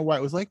understand why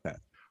it was like that.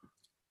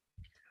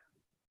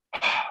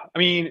 I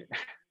mean,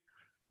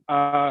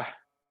 well,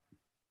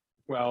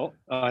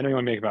 I know you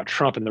want to make about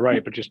Trump and the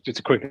right, but just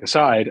a quick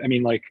aside. I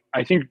mean, like,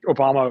 I think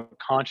Obama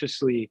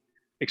consciously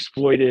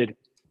exploited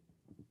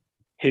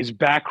his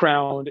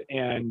background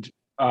and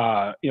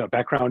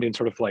background in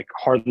sort of like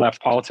hard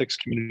left politics,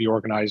 community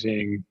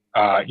organizing,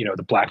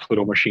 the Black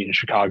Little Machine in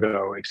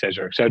Chicago, et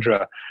cetera,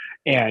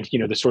 and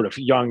the sort of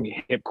young,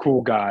 hip,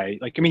 cool guy.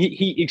 Like, I mean,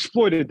 he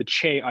exploited the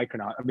Che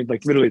icon. I mean,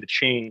 like literally the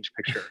change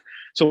picture.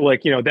 So,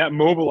 like, that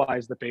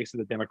mobilized the base of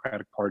the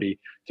Democratic Party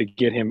to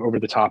get him over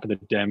the top of the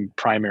Dem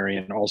primary,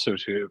 and also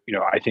to,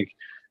 I think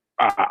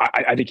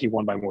he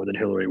won by more than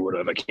Hillary would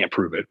have. I can't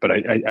prove it, but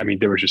I mean,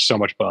 there was just so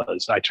much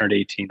buzz. I turned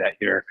 18 that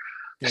year.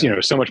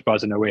 So much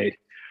buzz in 08.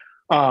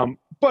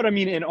 But I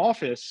mean, in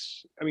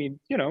office, I mean,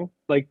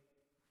 like,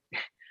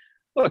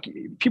 look,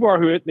 people are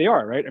who they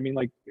are, right? I mean,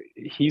 like,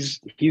 he's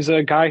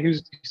a guy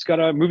he's got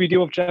a movie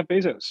deal with Jeff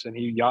Bezos, and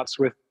he yachts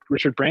with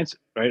Richard Branson,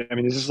 right? I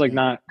mean, this is like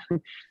not.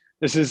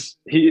 He's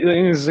a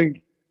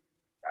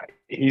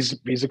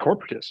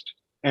corporatist,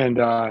 and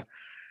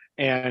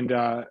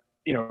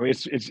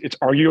it's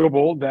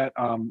arguable that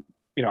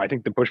I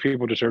think the Bush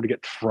people deserve to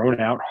get thrown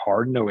out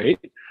hard in 08.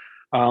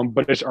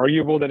 But it's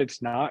arguable that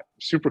it's not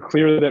super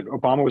clear that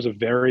Obama was a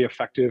very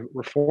effective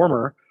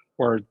reformer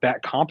or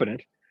that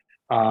competent.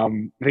 I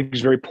think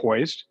he's very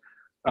poised.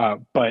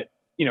 But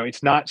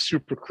it's not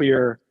super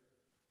clear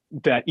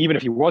that even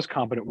if he was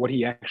competent, what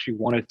he actually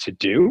wanted to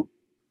do.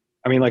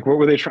 I mean, like, what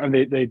were they trying?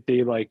 They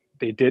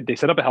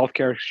set up a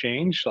healthcare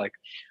exchange. Like,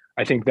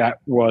 I think that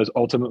was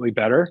ultimately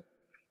better.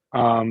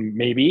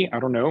 Maybe, I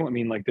don't know. I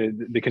mean, like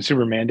the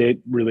consumer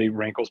mandate really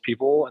rankles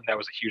people, and that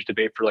was a huge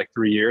debate for like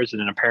 3 years. And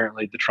then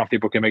apparently the Trump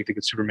people can make the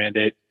consumer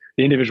mandate,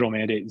 the individual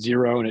mandate,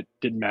 zero, and it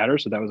didn't matter.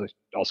 So that was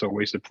also a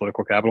waste of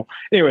political capital.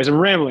 Anyways, I'm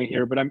rambling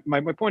here, but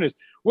my point is,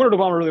 what did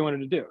Obama really wanted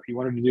to do? He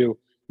wanted to do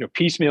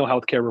piecemeal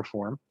healthcare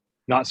reform,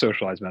 not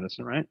socialized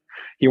medicine, right?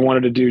 He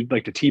wanted to do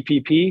like the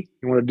TPP. He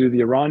wanted to do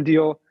the Iran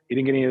deal. He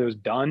didn't get any of those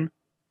done,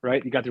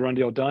 right? He got the Iran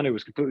deal done. It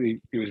was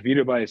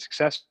vetoed by his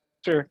successor.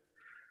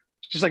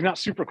 It's just like not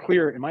super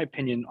clear, in my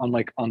opinion, on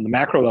the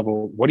macro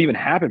level, what even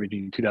happened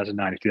between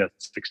 2009 and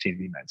 2016 in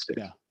the United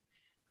States.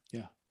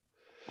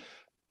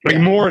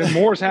 More and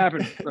more has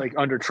happened like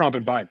under Trump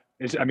and Biden.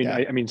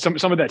 I mean, some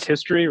of that's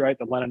history, right?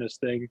 The Leninist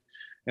thing,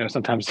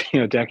 sometimes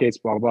decades,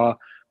 blah blah.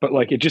 But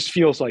like, it just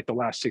feels like the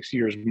last 6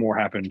 years more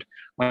happened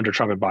under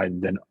Trump and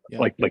Biden than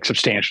like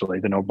substantially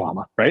than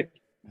Obama, right?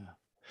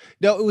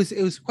 No, it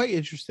was quite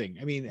interesting.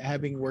 I mean,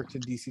 having worked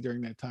in DC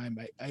during that time,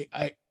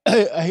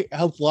 I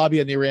helped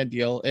lobby on the Iran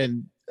deal,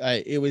 and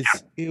it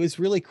was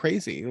really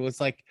crazy. It was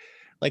like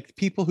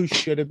people who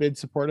should have been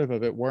supportive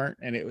of it weren't,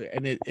 and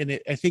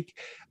it I think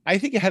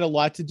it had a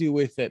lot to do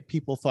with that.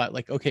 People thought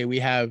like, okay, we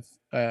have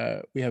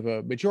a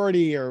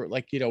majority, or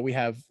like we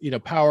have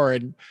power,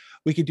 and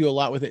we could do a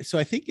lot with it. So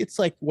I think it's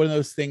like one of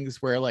those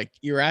things where like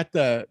you're at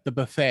the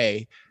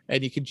buffet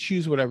and you can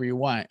choose whatever you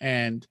want,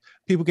 and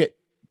people get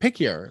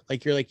pickier.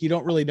 Like you're like, you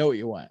don't really know what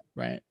you want,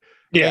 right?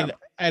 Yeah.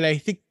 And I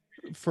think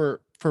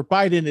for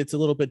Biden, it's a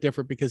little bit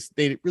different because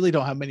they really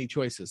don't have many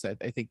choices. I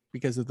think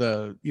because of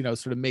the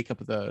sort of makeup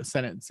of the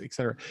Senate, et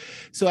cetera.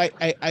 So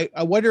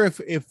I wonder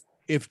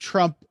if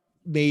Trump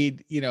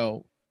made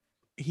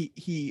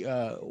he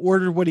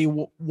ordered what he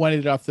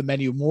wanted off the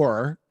menu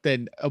more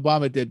than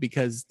Obama did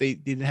because they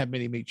didn't have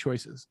many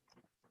choices.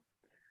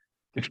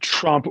 If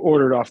Trump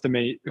ordered off the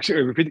menu,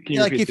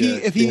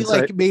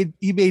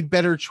 he made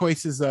better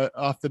choices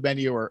off the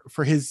menu or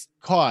for his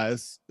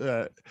cause,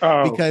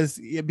 because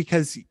you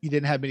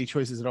didn't have many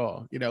choices at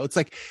all. It's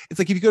like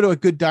if you go to a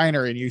good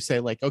diner and you say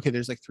like, okay,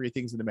 there's like 3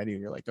 things in the menu,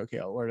 and you're like, okay,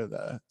 I'll order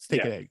the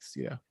steak and eggs.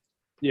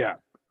 Yeah,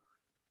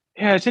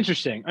 it's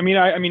interesting. I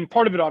mean,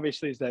 part of it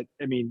obviously is that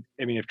I mean,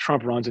 if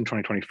Trump runs in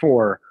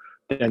 2024,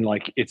 then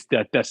like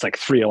that's like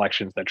 3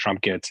 elections that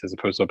Trump gets as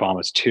opposed to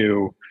Obama's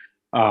 2.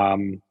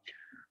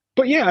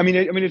 But yeah, I mean,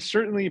 it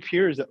certainly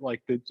appears that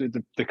like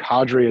the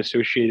cadre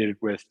associated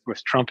with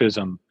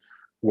Trumpism,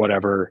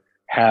 whatever,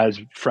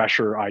 has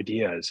fresher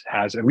ideas,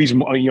 has at least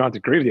more, you don't have to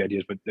agree with the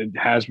ideas, but it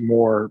has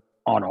more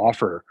on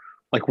offer.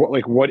 Like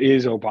what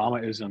is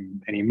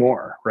Obamaism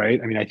anymore,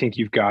 right? I mean, I think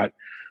you've got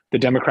the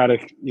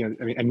Democratic,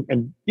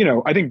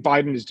 I think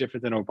Biden is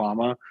different than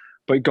Obama,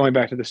 but going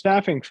back to the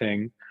staffing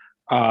thing,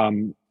 I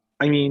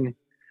mean,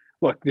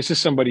 look, this is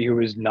somebody who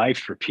was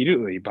knifed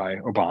repeatedly by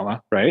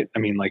Obama, right? I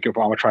mean, like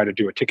Obama tried to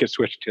do a ticket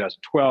switch in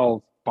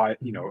 2012.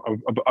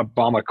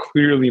 Obama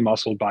clearly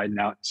muscled Biden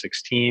out in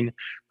 2016.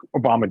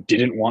 Obama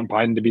didn't want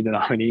Biden to be the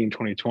nominee in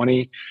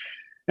 2020.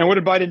 And what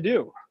did Biden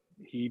do?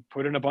 He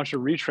put in a bunch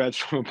of retreads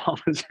from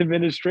Obama's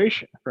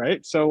administration,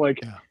 right? So like,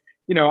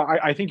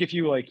 I think if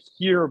you like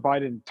hear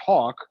Biden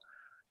talk,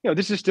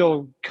 this is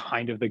still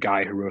kind of the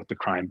guy who wrote the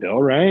crime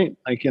bill, right?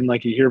 Like, and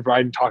like you hear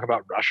Biden talk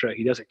about Russia,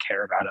 he doesn't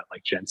care about it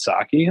like Jen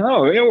Psaki.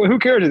 Oh, who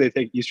cares if they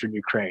take Eastern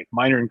Ukraine?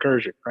 Minor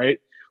incursion, right?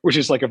 Which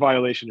is like a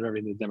violation of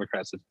everything the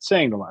Democrats have been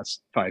saying the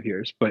last 5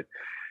 years. But,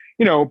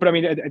 but I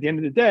mean, at the end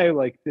of the day,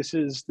 like this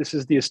is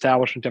the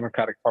establishment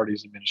Democratic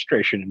Party's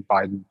administration, and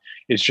Biden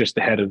is just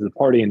the head of the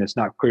party, and it's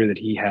not clear that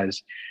he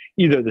has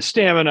either the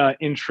stamina,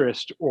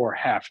 interest, or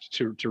heft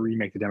to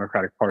remake the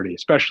Democratic Party,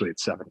 especially at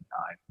 79.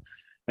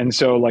 And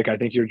so, like, I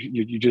think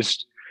you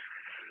just,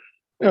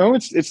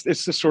 it's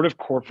the sort of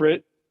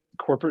corporate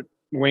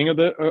wing of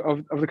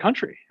the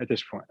country at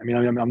this point. I mean,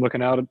 I'm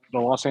looking out at the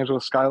Los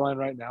Angeles skyline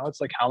right now.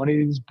 It's like how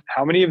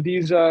many of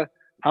these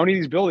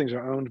buildings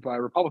are owned by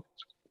Republicans?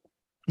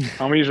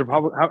 How many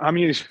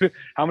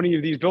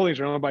of these buildings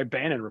are owned by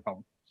Bannon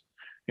Republicans?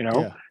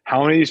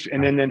 How many?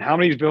 And then how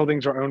many of these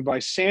buildings are owned by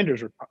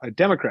Sanders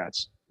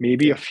Democrats?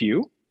 Maybe a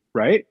few.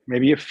 Right?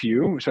 Maybe a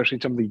few, especially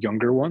some of the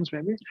younger ones,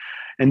 maybe.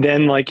 And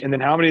then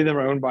how many of them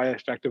are owned by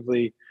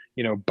effectively,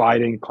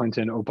 Biden,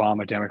 Clinton,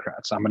 Obama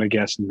Democrats? I'm going to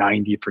guess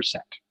 90%,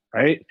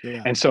 right?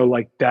 Yeah. And so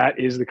like that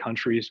is the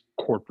country's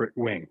corporate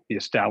wing, the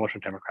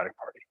establishment Democratic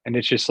Party. And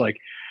it's just like,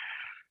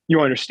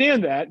 you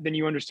understand that, then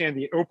you understand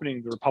the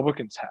opening the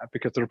Republicans have,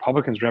 because the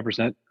Republicans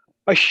represent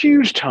a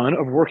huge ton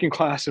of working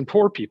class and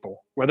poor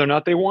people, whether or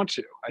not they want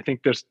to. I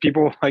think there's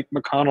people like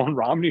McConnell and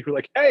Romney who are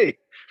like, hey,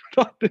 I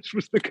thought this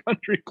was the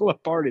country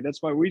club party.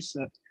 That's why we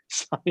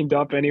signed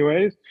up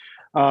anyways.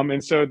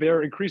 And so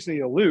they're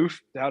increasingly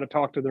aloof to how to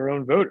talk to their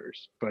own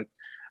voters. But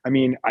I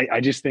mean, I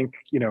just think,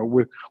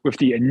 with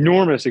the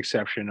enormous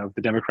exception of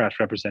the Democrats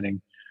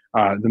representing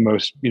the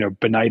most,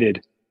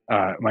 benighted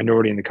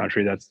minority in the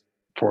country, that's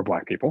for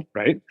Black people,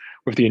 right?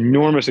 With the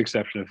enormous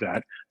exception of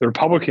that, the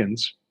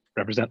Republicans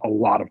represent a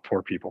lot of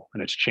poor people,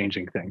 and it's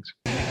changing things.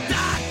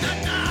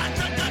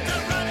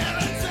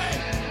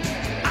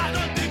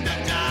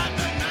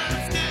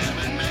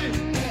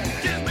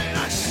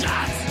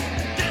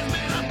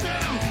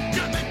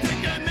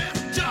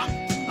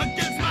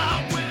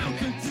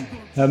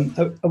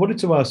 I wanted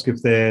to ask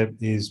if there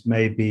is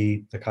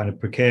maybe a kind of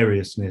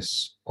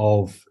precariousness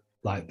of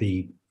like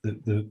the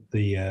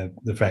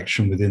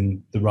faction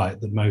within the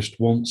right that most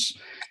wants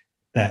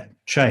that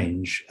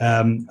change.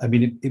 I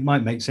mean, it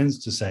might make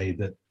sense to say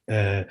that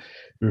the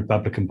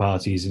Republican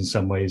Party is in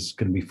some ways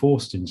going to be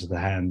forced into the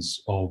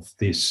hands of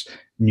this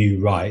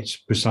new right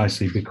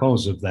precisely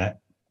because of that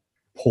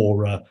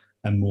poorer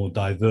and more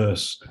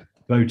diverse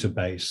voter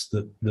base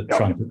that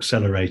Trump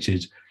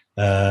accelerated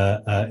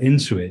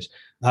into it.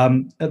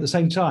 At the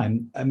same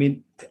time, I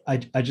mean,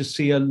 I just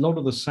see a lot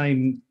of the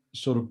same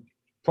sort of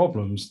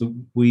problems that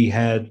we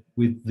had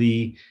with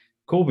the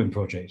Corbyn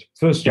project.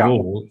 First of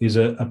all, is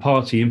a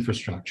party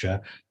infrastructure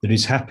that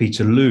is happy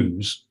to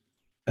lose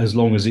as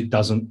long as it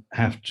doesn't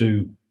have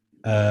to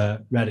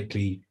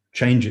radically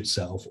change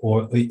itself,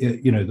 or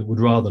that would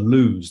rather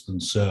lose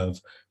than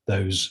serve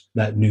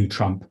that new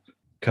Trump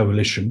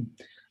coalition.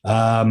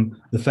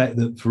 The fact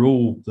that for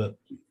all that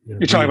you're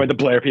talking about the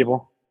Blair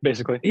people.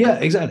 Basically, yeah,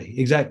 exactly.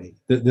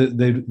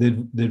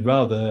 They'd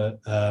rather.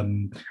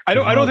 I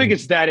don't think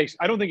it's that.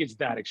 I don't think it's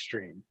that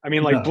extreme. I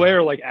mean, like no.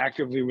 Blair, like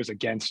actively was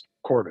against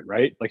Corbyn,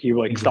 right? Like he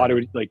thought it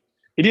would like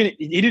he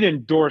didn't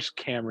endorse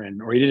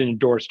Cameron, or he didn't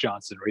endorse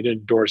Johnson, or he didn't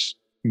endorse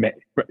May.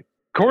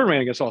 Corbyn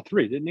ran against all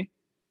three, didn't he?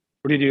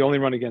 Or did he only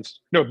run against?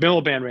 No,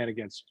 Miliband ran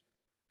against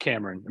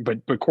Cameron,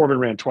 but Corbyn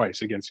ran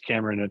twice against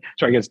Cameron and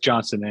against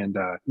Johnson and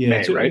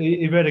May, so right?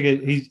 He ran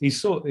against, he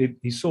saw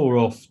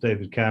off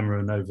David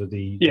Cameron over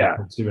the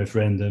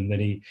referendum.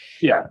 Then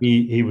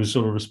he was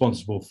sort of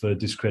responsible for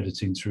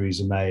discrediting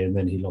Theresa May, and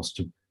then he lost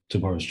to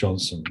Boris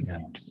Johnson. Yeah,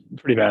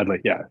 pretty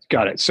badly. Yeah,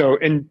 got it. So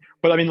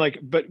but I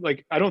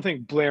don't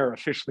think Blair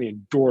officially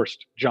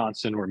endorsed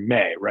Johnson or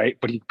May, right?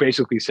 But he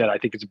basically said, I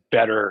think it's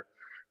better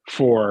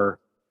for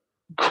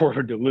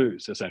Corbyn to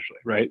lose, essentially,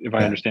 right? If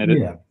I understand it.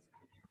 Yeah.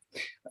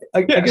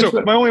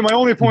 So my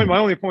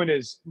only point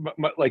is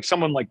like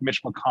someone like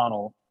Mitch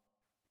McConnell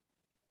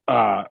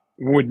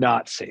would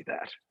not say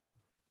that.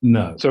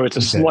 No. So it's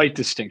a slight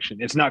distinction.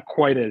 It's not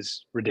quite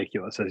as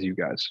ridiculous as you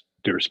guys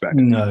do respect.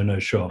 No,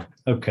 sure.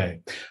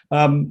 Okay.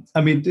 I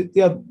mean,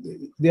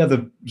 the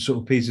other sort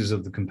of pieces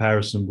of the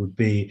comparison would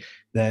be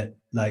that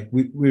like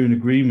we're in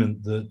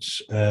agreement that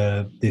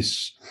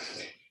this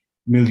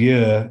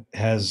milieu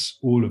has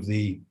all of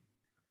the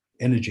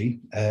energy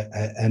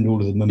and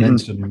all of the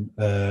momentum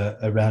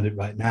around it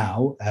right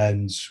now,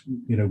 and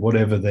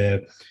whatever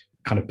their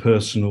kind of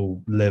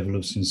personal level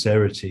of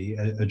sincerity,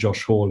 a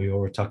Josh Hawley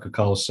or a Tucker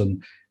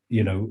Carlson,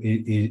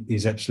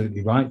 is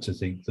absolutely right to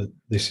think that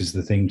this is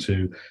the thing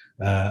to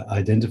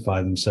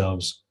identify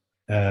themselves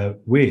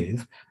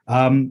with.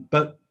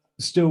 But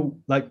still,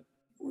 like,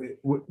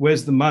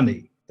 where's the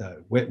money?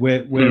 Though,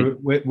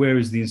 where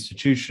is the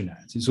institution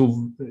at? It's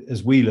all,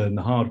 as we learn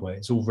the hard way,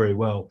 it's all very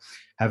well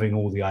having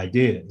all the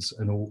ideas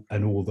and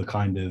all the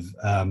kind of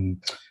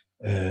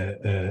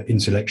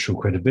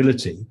intellectual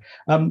credibility.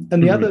 And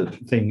the other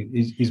thing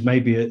is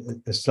maybe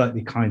a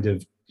slightly kind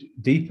of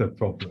deeper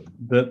problem,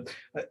 that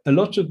a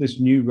lot of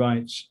this new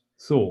right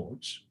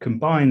thought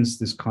combines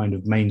this kind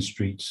of Main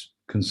Street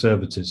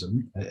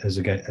conservatism as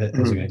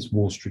against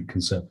Wall Street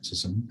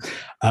conservatism,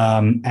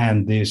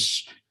 and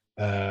this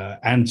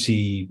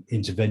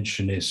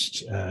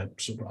anti-interventionist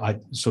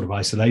sort of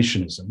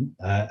isolationism,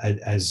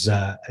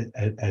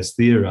 as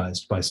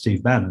theorized by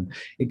Steve Bannon.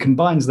 It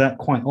combines that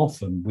quite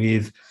often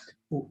with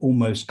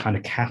almost kind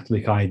of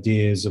Catholic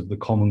ideas of the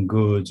common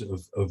good,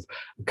 of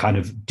kind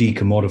of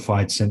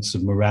decommodified sense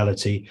of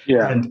morality,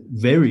 and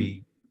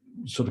very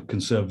sort of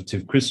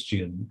conservative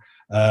Christian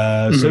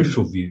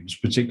social views,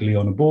 particularly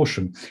on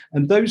abortion.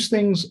 And those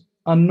things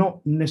are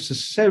not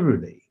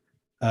necessarily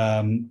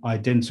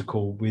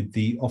identical with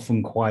the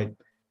often quite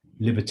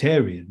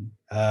libertarian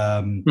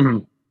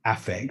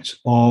affect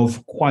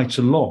of quite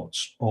a lot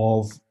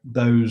of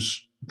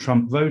those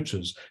Trump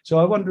voters. So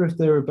I wonder if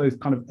there are both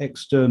kind of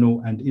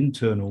external and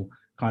internal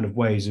kind of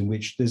ways in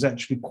which there's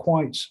actually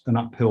quite an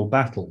uphill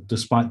battle,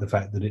 despite the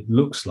fact that it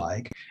looks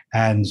like,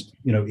 and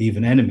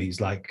even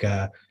enemies like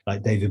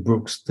David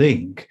Brooks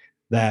think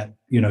that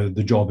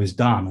the job is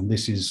done and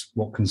this is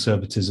what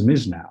conservatism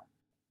is now.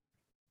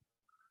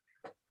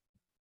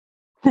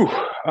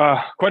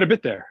 Quite a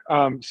bit there.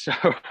 So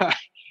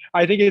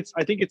I think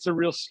it's a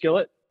real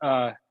skillet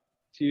to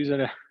use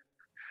it.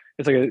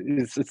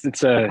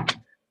 It's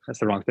that's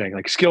the wrong thing.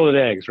 Like skillet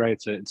eggs,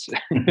 right? It's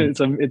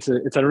a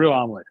real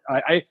omelet.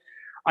 I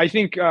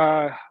think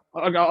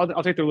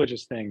I'll take the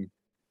religious thing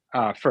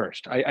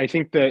first. I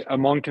think that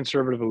among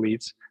conservative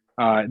elites,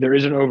 there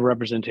is an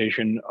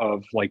overrepresentation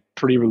of like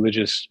pretty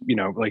religious.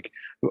 Like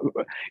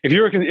if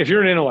you're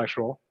an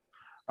intellectual.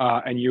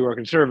 And you are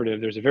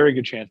conservative, there's a very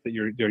good chance that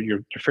you're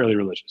fairly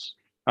religious.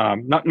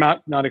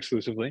 Not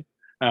exclusively,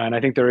 and I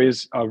think there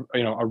is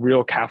a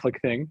real Catholic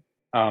thing,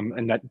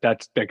 and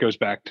that goes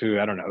back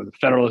to, I don't know, the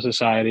Federalist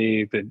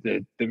Society,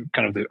 the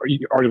kind of the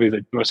arguably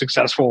the most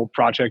successful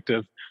project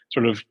of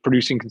sort of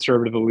producing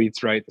conservative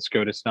elites, right? The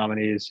SCOTUS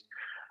nominees.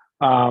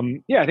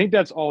 I think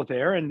that's all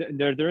there, and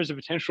there is a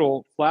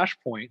potential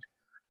flashpoint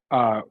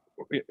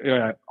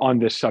on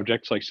this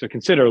subject. Like, so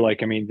consider,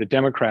 like, I mean, the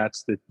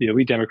Democrats, the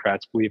elite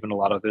Democrats, believe in a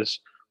lot of this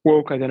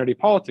woke identity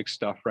politics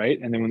stuff, right?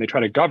 And then when they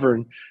try to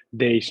govern,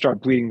 they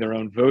start bleeding their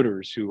own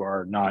voters who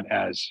are not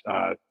as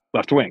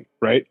left wing,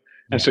 right?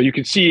 And so you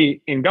can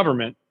see in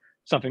government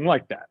something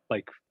like that,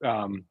 like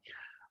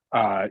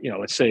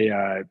let's say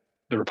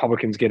the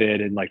Republicans get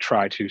in and like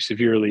try to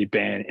severely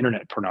ban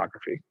internet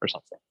pornography or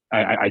something.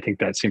 I think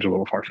that seems a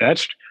little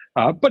far-fetched,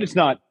 but it's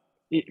not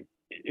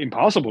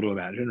impossible to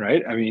imagine,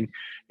 right? I mean,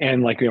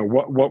 and like,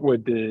 what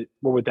would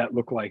that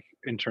look like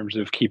in terms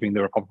of keeping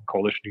the Republican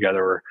coalition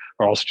together,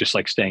 or also just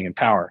like staying in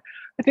power?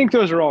 I think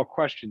those are all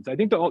questions. I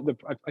think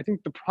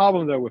the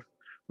problem though with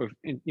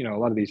a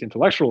lot of these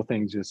intellectual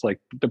things is like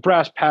the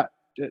brass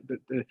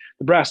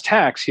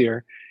tacks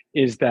here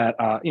is that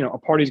a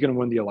party's going to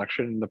win the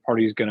election and the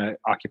party is going to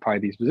occupy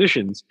these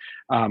positions,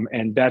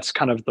 and that's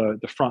kind of the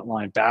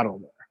frontline battle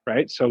there,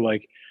 right? So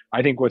like,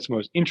 I think what's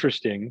most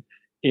interesting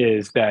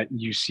is that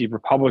you see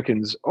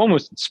Republicans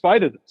almost in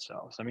spite of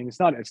themselves. I mean, it's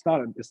not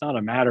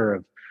a matter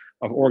of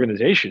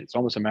organization. It's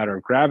almost a matter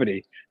of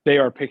gravity. They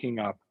are picking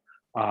up,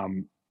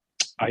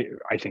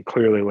 I think,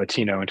 clearly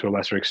Latino and to a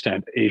lesser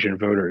extent Asian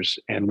voters,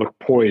 and look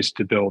poised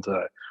to build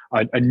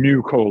a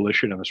new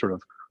coalition of a sort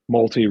of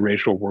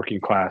multiracial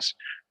working class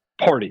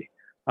party.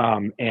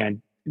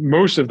 And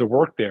most of the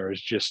work there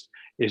is just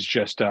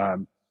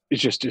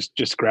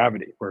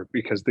gravity, or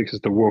because the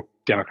woke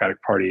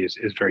Democratic Party is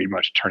very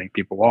much turning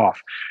people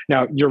off.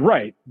 Now, you're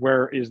right.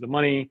 Where is the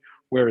money?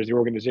 Where is the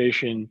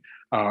organization?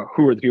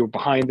 Who are the people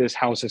behind this?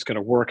 How is this going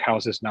to work? How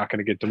is this not going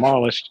to get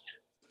demolished?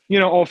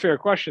 All fair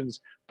questions.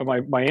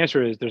 But my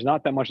answer is there's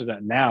not that much of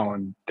that now,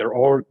 and they're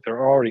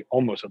already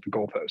almost at the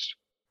goalpost.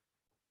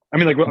 I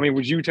mean,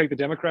 would you take the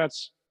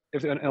Democrats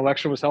if an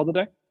election was held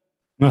today?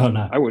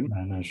 No, I wouldn't.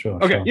 No, sure.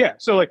 Okay, sure. yeah.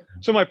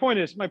 So my point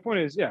is,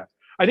 yeah.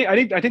 I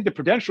think the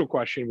prudential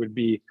question would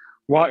be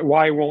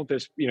why won't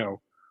this be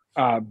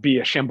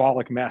a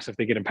shambolic mess if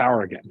they get in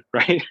power again,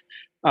 right?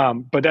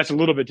 But that's a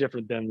little bit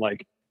different than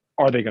like,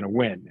 are they going to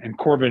win? And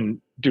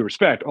Corbyn, due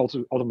respect,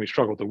 also ultimately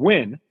struggled to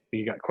win.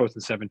 He got close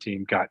in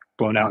 17, got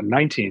blown out in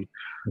 19.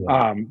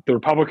 Yeah. The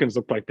Republicans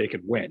looked like they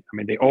could win. I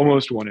mean, they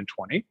almost won in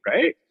 20,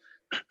 right?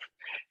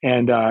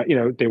 And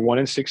they won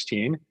in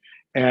 16,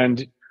 and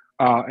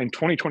in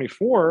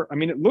 2024, I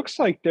mean, it looks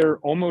like they're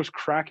almost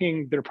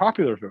cracking their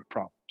popular vote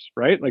problems,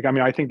 right? Like, I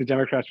mean, I think the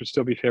Democrats would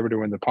still be favored to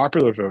win the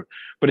popular vote,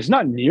 but it's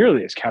not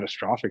nearly as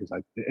catastrophic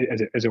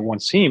as it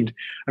once seemed.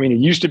 I mean, it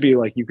used to be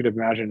like you could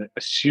imagine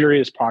a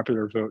serious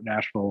popular vote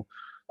national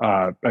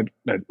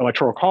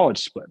electoral college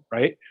split,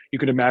 right? You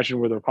could imagine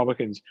where the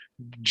Republicans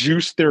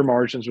juice their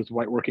margins with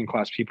white working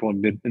class people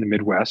in the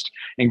Midwest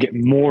and get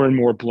more and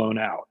more blown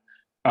out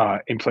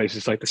in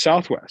places like the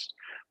Southwest.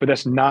 But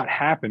that's not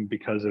happened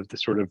because of the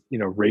sort of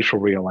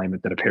racial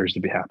realignment that appears to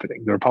be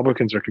happening. The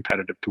Republicans are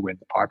competitive to win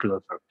the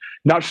popular vote,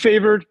 not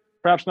favored,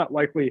 perhaps not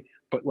likely,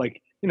 but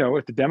like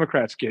if the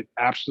Democrats get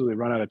absolutely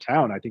run out of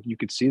town, I think you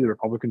could see the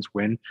Republicans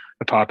win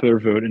the popular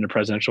vote in a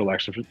presidential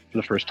election for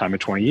the first time in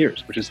 20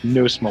 years, which is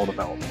no small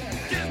development.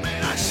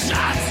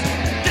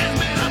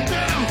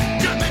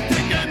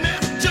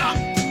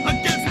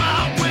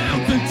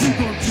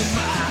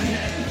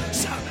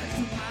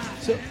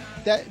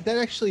 That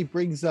actually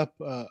brings up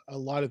a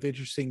lot of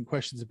interesting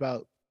questions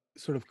about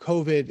sort of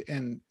COVID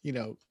and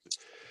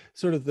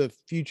sort of the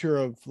future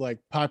of like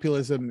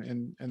populism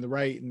and the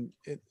right. And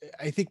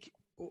I think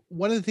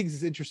one of the things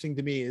that's interesting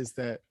to me is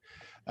that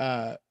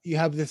you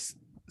have this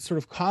sort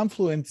of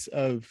confluence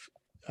of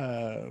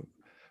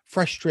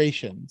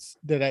frustrations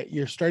that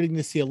you're starting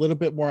to see a little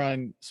bit more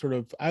on sort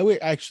of, I would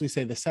actually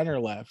say, the center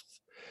left.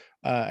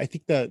 I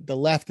think the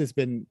left has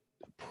been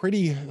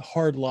pretty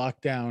hard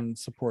lockdown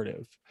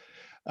supportive.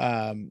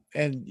 And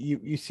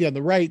you see on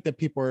the right that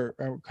people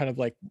are kind of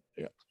like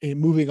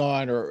moving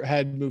on, or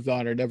had moved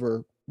on, or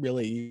never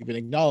really even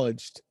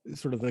acknowledged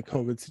sort of the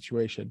COVID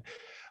situation.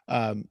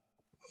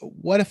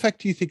 What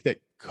effect do you think that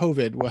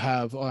COVID will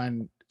have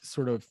on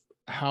sort of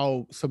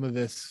how some of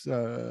this,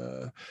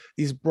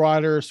 these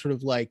broader sort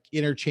of like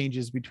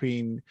interchanges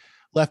between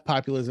left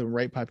populism,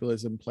 right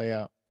populism play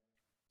out?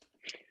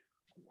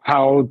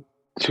 How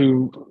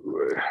to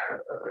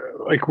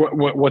like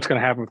what's going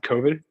to happen with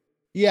COVID?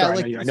 Yeah,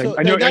 sorry, I know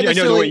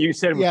the way you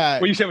said. Yeah,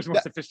 what you said was more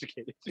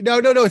sophisticated. No,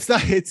 it's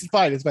not. It's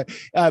fine. It's fine.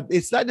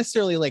 It's not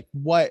necessarily like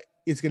what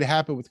is going to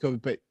happen with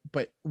COVID,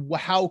 but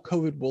how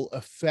COVID will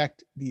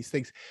affect these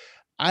things.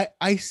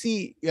 I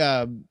see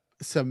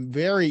some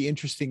very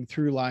interesting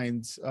through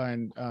lines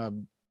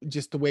on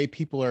just the way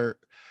people are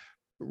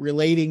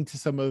relating to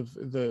some of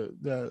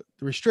the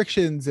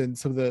restrictions and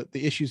some of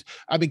the issues.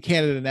 I'm in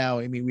Canada now.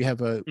 I mean, we have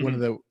one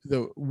of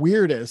the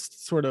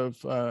weirdest sort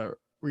of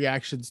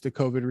reactions to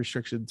COVID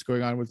restrictions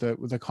going on with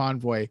a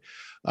convoy.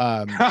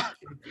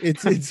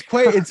 It's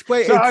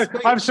quite.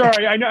 I'm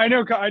sorry. I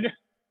know. Go I know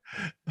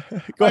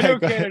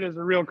ahead. Canada is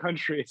a real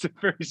country. It's a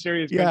very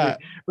serious Yeah.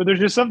 country. But there's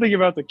just something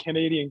about the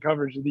Canadian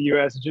coverage of the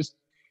U.S.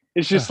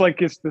 It's just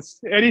like it's this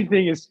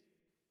anything is.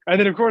 And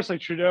then of course,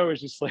 like Trudeau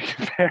is just like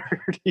a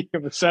parody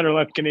of a center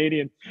left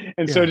Canadian,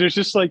 and so there's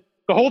just like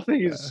the whole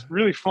thing is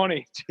really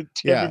funny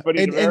to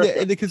everybody in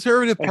America. And the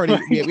Conservative Party,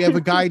 we have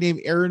a guy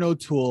named Aaron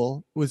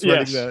O'Toole was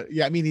running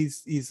I mean,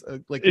 he's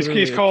like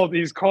he's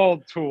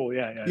called Tool.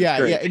 Yeah.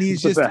 And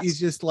he's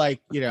just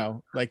like,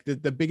 like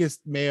the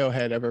biggest mayo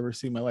head I've ever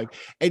seen in my life.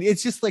 And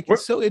it's just like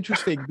it's so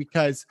interesting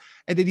because,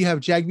 and then you have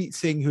Jagmeet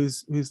Singh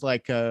who's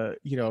like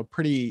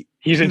pretty.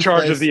 He's in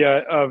charge of the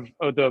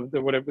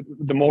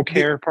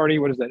Mulcair party.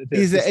 What is that?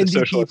 He's the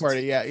NDP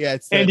party. Yeah.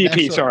 It's the NDP.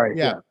 national, sorry.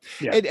 Yeah.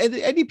 And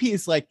the NDP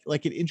is like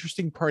an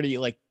interesting party,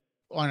 like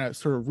on a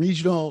sort of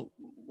regional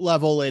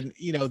level. And,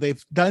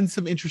 they've done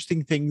some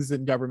interesting things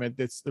in government.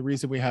 That's the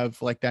reason we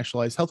have like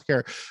nationalized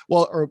healthcare,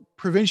 or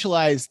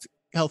provincialized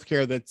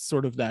healthcare that's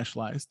sort of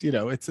nationalized.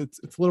 It's a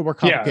little more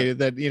complicated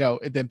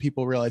than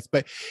people realize,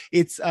 but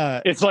it's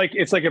like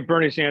if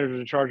Bernie Sanders was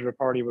in charge of a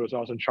party, but was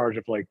also in charge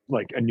of like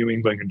a New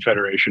England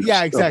Confederation.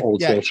 Yeah, exactly.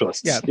 Old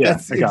socialists.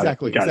 That's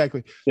exactly.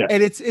 Yeah.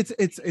 And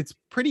it's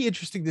pretty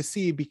interesting to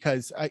see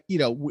because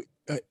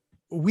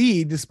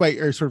we, despite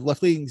our sort of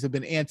left leanings, have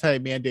been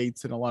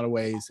anti-mandates in a lot of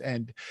ways,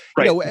 and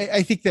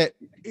I think that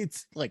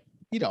it's like.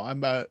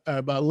 I'm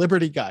a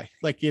liberty guy,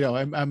 like,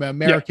 I'm an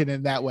American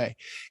in that way.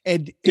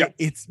 And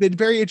it's been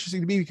very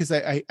interesting to me because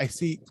I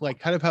see like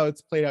kind of how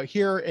it's played out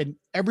here, and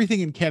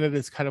everything in Canada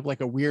is kind of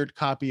like a weird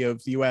copy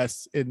of the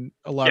US in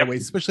a lot of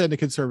ways, especially on the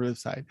conservative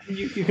side.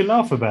 You can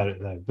laugh about it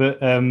though,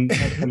 but I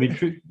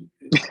mean,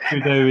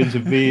 Trudeau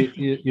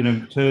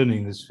intervening,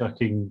 turning this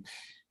fucking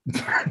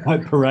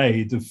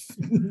parade of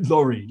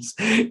lorries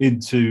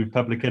into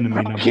public enemy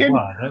number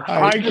one.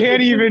 I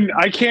can't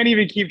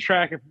even keep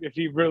track if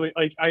he really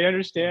like. I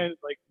understand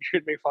like you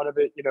should make fun of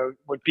it.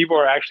 When people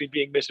are actually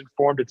being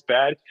misinformed, it's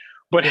bad.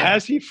 But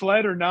has he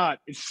fled or not?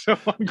 It's so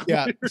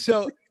unclear. Yeah.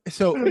 So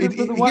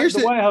the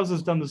White House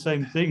has done the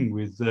same thing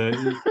with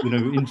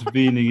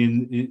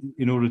intervening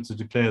in order to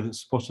declare that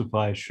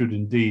Spotify should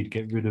indeed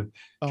get rid of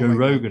Joe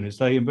Rogan. It's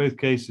like in both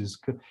cases,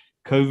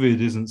 COVID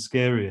isn't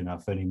scary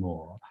enough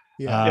anymore.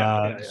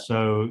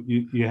 So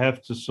you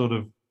have to sort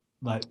of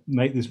like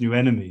make this new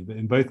enemy, but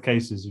in both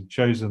cases you've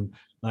chosen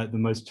like the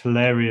most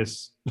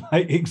hilarious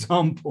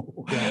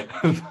example.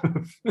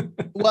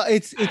 Well,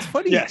 it's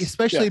funny,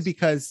 especially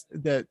because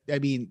the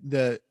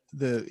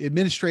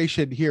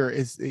administration here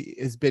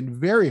has been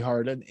very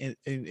hard,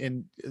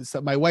 and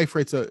so my wife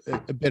writes a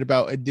bit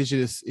about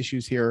Indigenous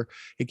issues here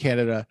in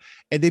Canada,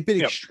 and they've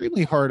been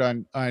extremely hard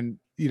on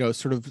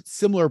sort of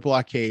similar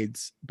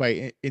blockades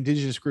by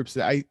Indigenous groups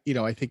that I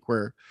think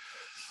were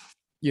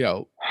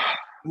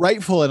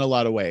rightful in a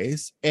lot of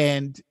ways.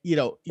 And we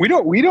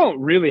don't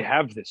really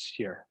have this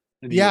here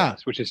in the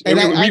US, which is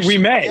we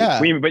may,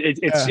 but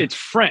it's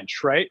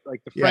French, right?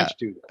 Like the French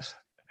do this.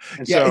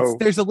 And so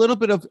there's a little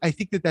bit of, I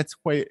think that's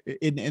quite,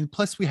 and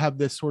plus we have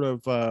this sort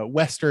of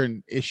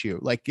Western issue.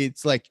 Like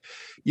it's like,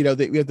 we have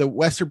the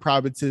Western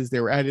provinces, they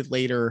were added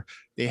later.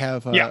 They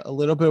have a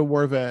little bit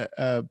more of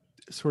a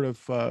sort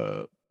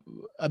of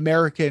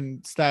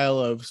American style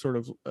of sort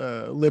of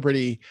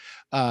liberty.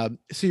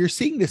 So you're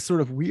seeing this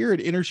sort of weird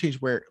interchange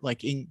where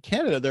like in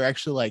Canada, they're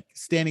actually like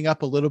standing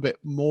up a little bit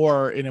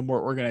more in a more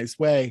organized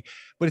way,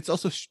 but it's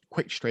also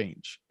quite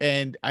strange.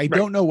 And I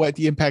don't know what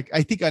the impact,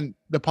 I think on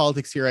the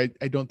politics here,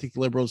 I don't think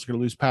the Liberals are going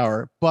to lose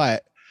power,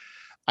 but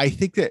I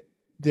think that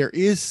there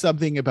is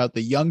something about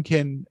the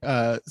Youngkin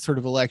sort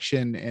of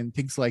election and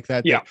things like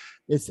that.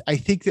 I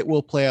think that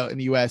will play out in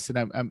the US,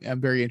 and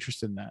I'm very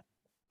interested in that.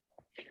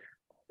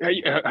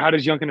 How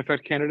does Youngkin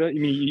affect Canada?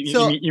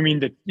 You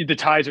mean the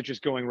tides are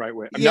just going right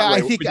way?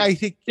 I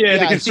think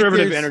the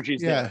conservative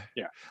energies.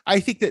 I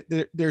think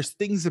that there's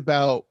things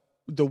about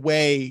the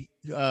way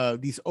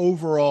these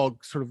overall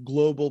sort of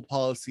global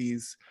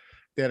policies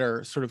that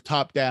are sort of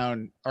top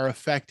down are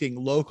affecting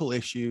local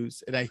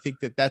issues, and I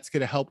think that that's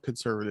going to help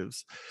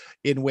conservatives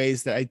in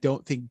ways that I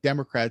don't think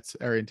Democrats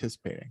are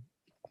anticipating.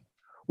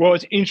 Well,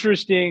 it's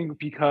interesting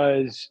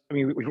because I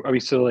think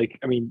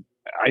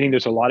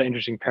there's a lot of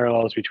interesting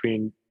parallels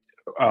between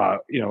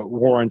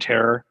war on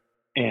terror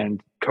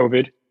and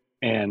COVID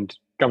and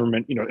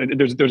government.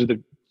 Those are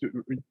the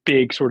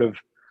big sort of.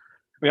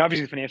 I mean,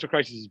 obviously, the financial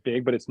crisis is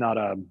big, but it's not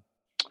a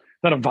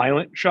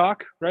violent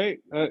shock, right?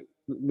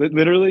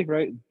 Literally,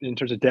 right? In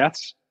terms of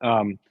deaths.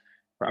 I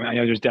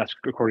know there's deaths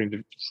according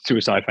to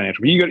suicide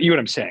financial, but you get what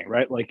I'm saying,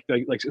 right? Like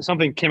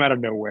something came out of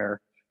nowhere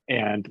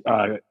and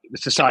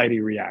society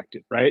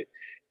reacted, right?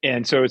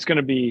 And so it's going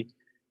to be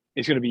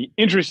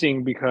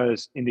interesting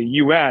because in the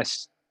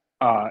U.S.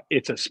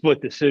 It's a split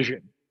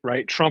decision,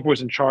 right? Trump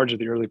was in charge of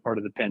the early part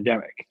of the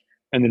pandemic,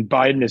 and then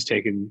Biden has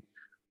taken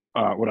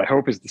what I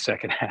hope is the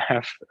second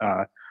half,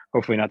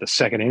 hopefully not the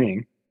second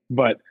inning,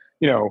 but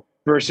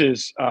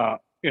versus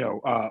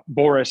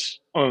Boris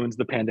owns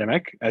the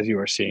pandemic, as you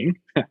are seeing.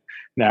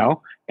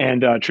 now,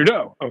 and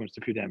Trudeau owns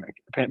the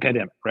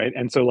pandemic, right?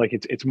 And so like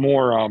it's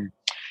more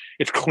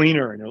it's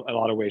cleaner in a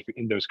lot of ways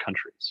in those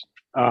countries.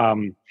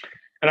 And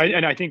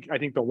I think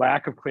the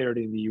lack of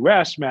clarity in the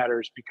U.S.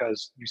 matters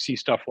because you see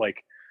stuff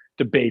like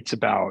debates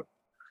about.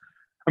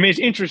 I mean, it's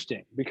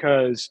interesting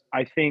because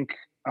I think.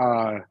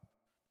 I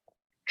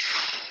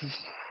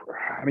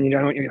mean,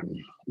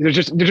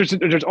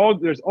 there's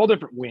all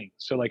different wings.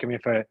 So like, I mean,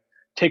 if I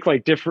take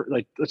like different,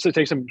 like let's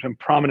take some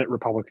prominent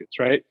Republicans,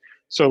 right?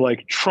 So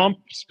like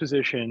Trump's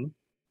position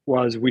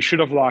was we should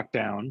have locked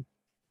down,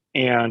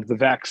 and the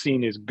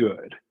vaccine is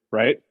good,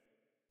 right?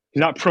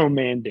 He's not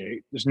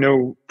pro-mandate. There's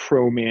no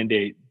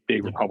pro-mandate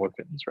big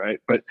Republicans, right?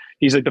 But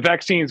he's like the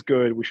vaccine's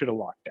good. We should have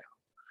locked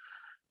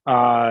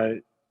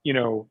down.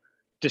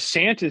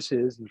 DeSantis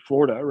is in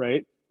Florida,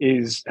 right?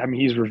 He's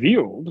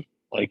revealed.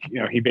 Like,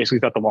 he basically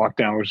thought the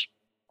lockdown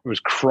was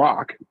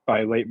crock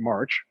by late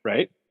March,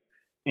 right?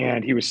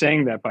 And he was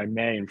saying that by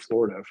May in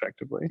Florida,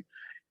 effectively.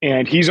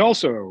 And he's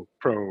also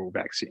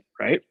pro-vaccine,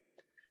 right?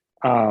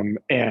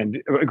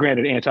 And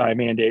granted,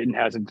 anti-mandate and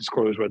hasn't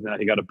disclosed whether or not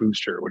he got a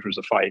booster, which was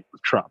a fight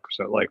with Trump.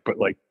 So but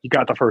he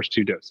got the first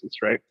 2 doses,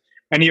 right?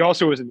 And he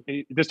also was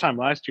this time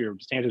last year,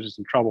 DeSantis was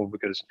in trouble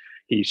because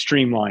he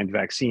streamlined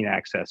vaccine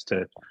access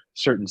to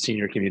certain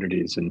senior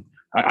communities. And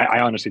I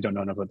honestly don't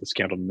know enough about the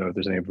scandal to know if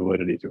there's any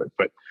validity to it,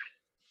 but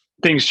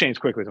things change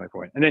quickly, is my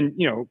point. And then,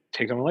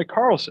 take someone like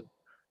Carlson.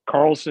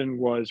 Carlson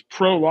was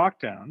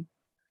pro-lockdown,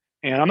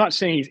 and I'm not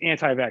saying he's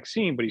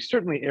anti-vaccine, but he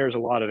certainly airs a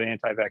lot of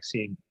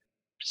anti-vaccine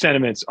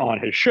sentiments on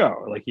his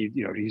show. Like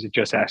he's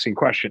just asking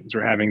questions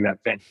or having that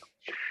venue.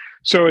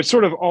 So it's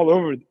sort of all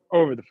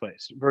over the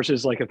place.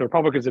 Versus like if the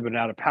Republicans had been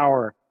out of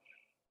power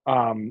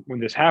when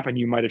this happened,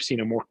 you might have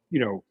seen a more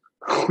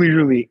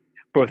clearly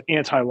both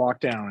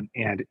anti-lockdown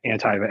and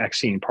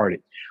anti-vaccine party.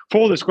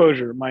 Full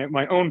disclosure,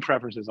 my own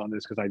preferences on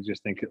this, because I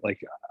just think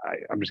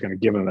I'm just going to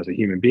give them as a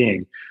human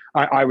being.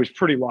 I was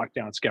pretty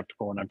lockdown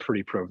skeptical, and I'm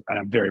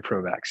very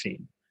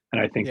pro-vaccine.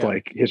 And I think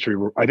history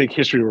will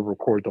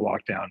record the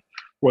lockdown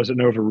was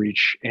an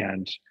overreach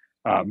and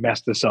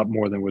messed this up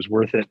more than was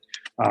worth it.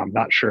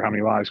 Not sure how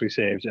many lives we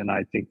saved, and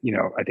I think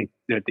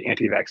that the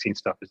anti-vaccine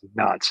stuff is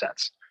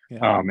nonsense.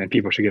 And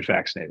people should get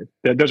vaccinated.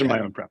 Those are my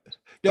own preferences.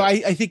 No,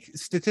 I think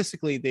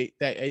statistically,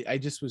 I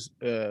just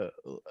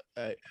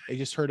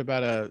heard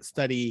about a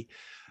study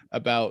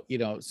about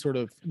sort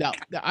of now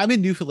I'm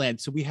in Newfoundland,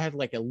 so we had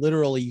like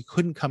literally you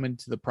couldn't come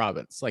into the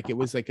province. Like it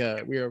was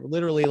we were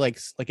literally like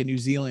a New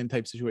Zealand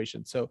type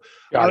situation. So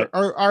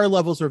our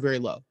levels are very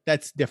low.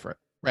 That's different,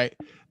 right?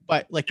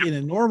 But like in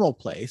a normal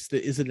place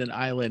that isn't an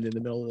island in the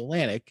middle of the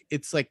Atlantic,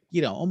 it's like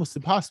almost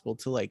impossible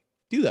to like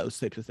do those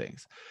types of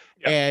things.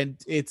 And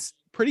it's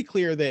pretty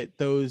clear that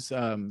those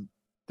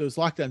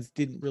lockdowns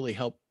didn't really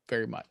help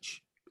very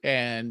much.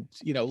 And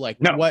to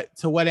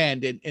what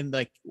end, and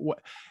like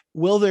what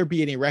will there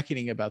be any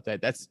reckoning about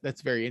that?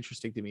 That's very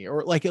interesting to me.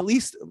 Or like at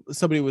least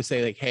somebody would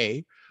say like,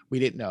 hey, we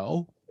didn't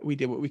know, we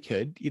did what we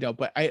could,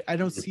 but I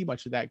don't see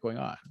much of that going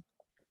on.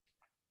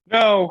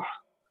 No,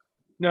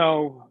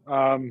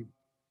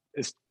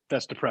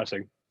 that's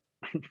depressing.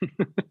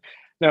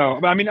 No,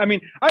 but I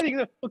mean, I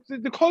think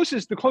the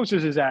closest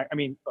is I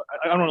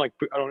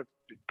don't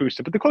boost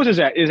it, but the closest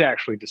is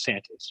actually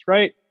DeSantis,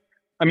 right?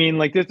 I mean,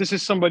 like this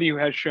is somebody who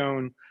has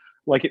shown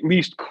like at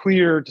least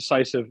clear,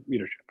 decisive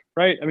leadership,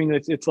 right? I mean,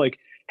 it's like,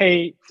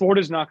 hey,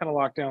 Florida's not going to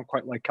lock down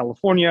quite like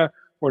California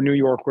or New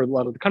York, where a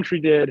lot of the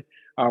country did.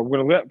 We're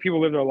going to let people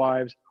live their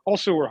lives.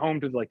 Also, we're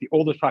home to like the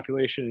oldest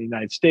population in the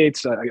United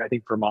States. I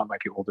think Vermont might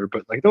be older,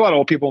 but like there are a lot of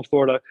old people in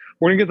Florida.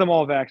 We're going to get them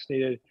all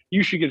vaccinated.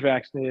 You should get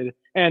vaccinated.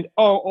 And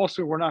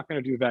also, we're not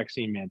going to do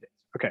vaccine mandates.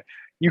 Okay.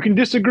 You can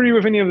disagree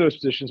with any of those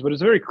positions, but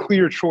it's a very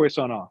clear choice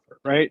on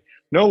offer, right?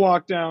 No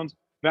lockdowns.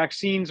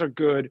 Vaccines are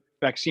good.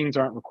 Vaccines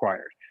aren't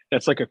required.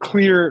 That's like a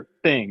clear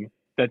thing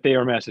that they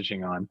are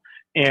messaging on.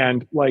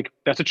 And like,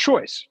 that's a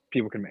choice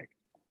people can make.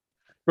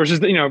 Versus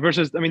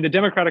the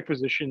Democratic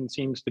position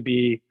seems to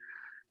be,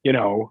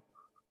 the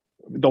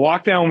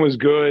lockdown was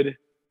good,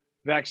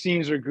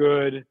 vaccines are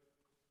good,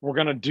 we're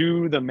going to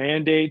do the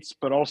mandates,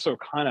 but also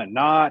kind of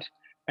not.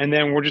 And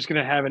then we're just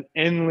going to have an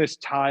endless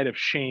tide of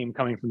shame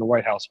coming from the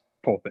White House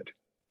pulpit.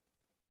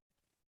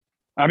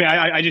 I mean,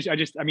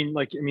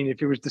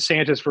 if it was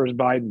DeSantis versus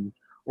Biden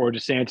or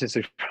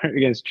DeSantis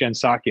against Jen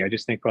Psaki, I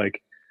just think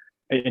like,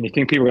 and you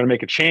think people are going to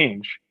make a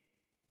change,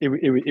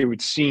 it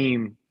would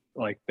seem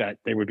like that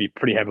they would be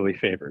pretty heavily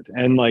favored.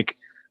 And like,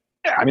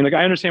 I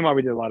understand why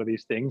we did a lot of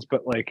these things,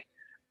 but like,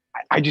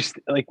 I just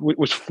like,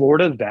 was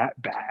Florida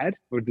that bad?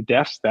 Were the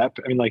deaths that,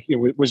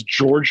 was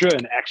Georgia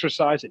an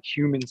exercise at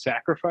human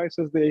sacrifice,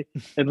 as the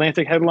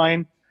Atlantic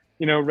headline,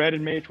 read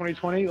in May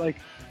 2020? Like,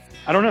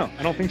 I don't know.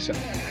 I don't think so.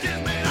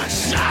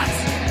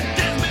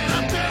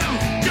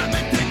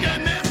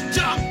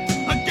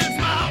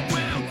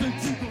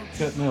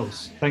 Curt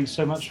Mills, thanks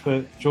so much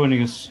for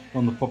joining us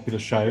on the Popular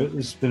Show.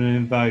 This has been an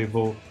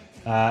invaluable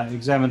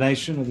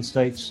examination of the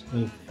state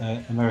of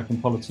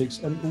American politics,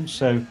 and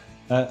also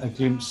a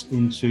glimpse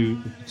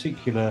into the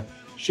particular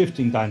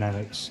shifting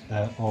dynamics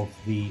of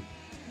the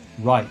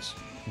right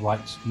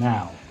right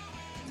now.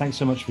 Thanks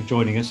so much for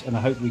joining us, and I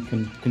hope we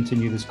can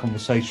continue this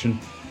conversation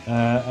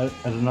at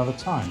another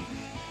time.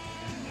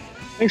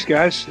 Thanks,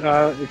 guys.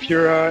 If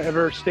you're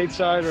ever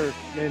stateside or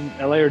in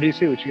LA or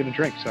DC, we should get a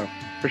drink. So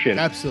appreciate it.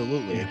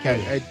 Absolutely.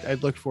 Yeah, I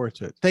look forward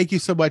to it. Thank you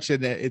so much.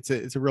 And it's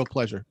a real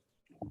pleasure.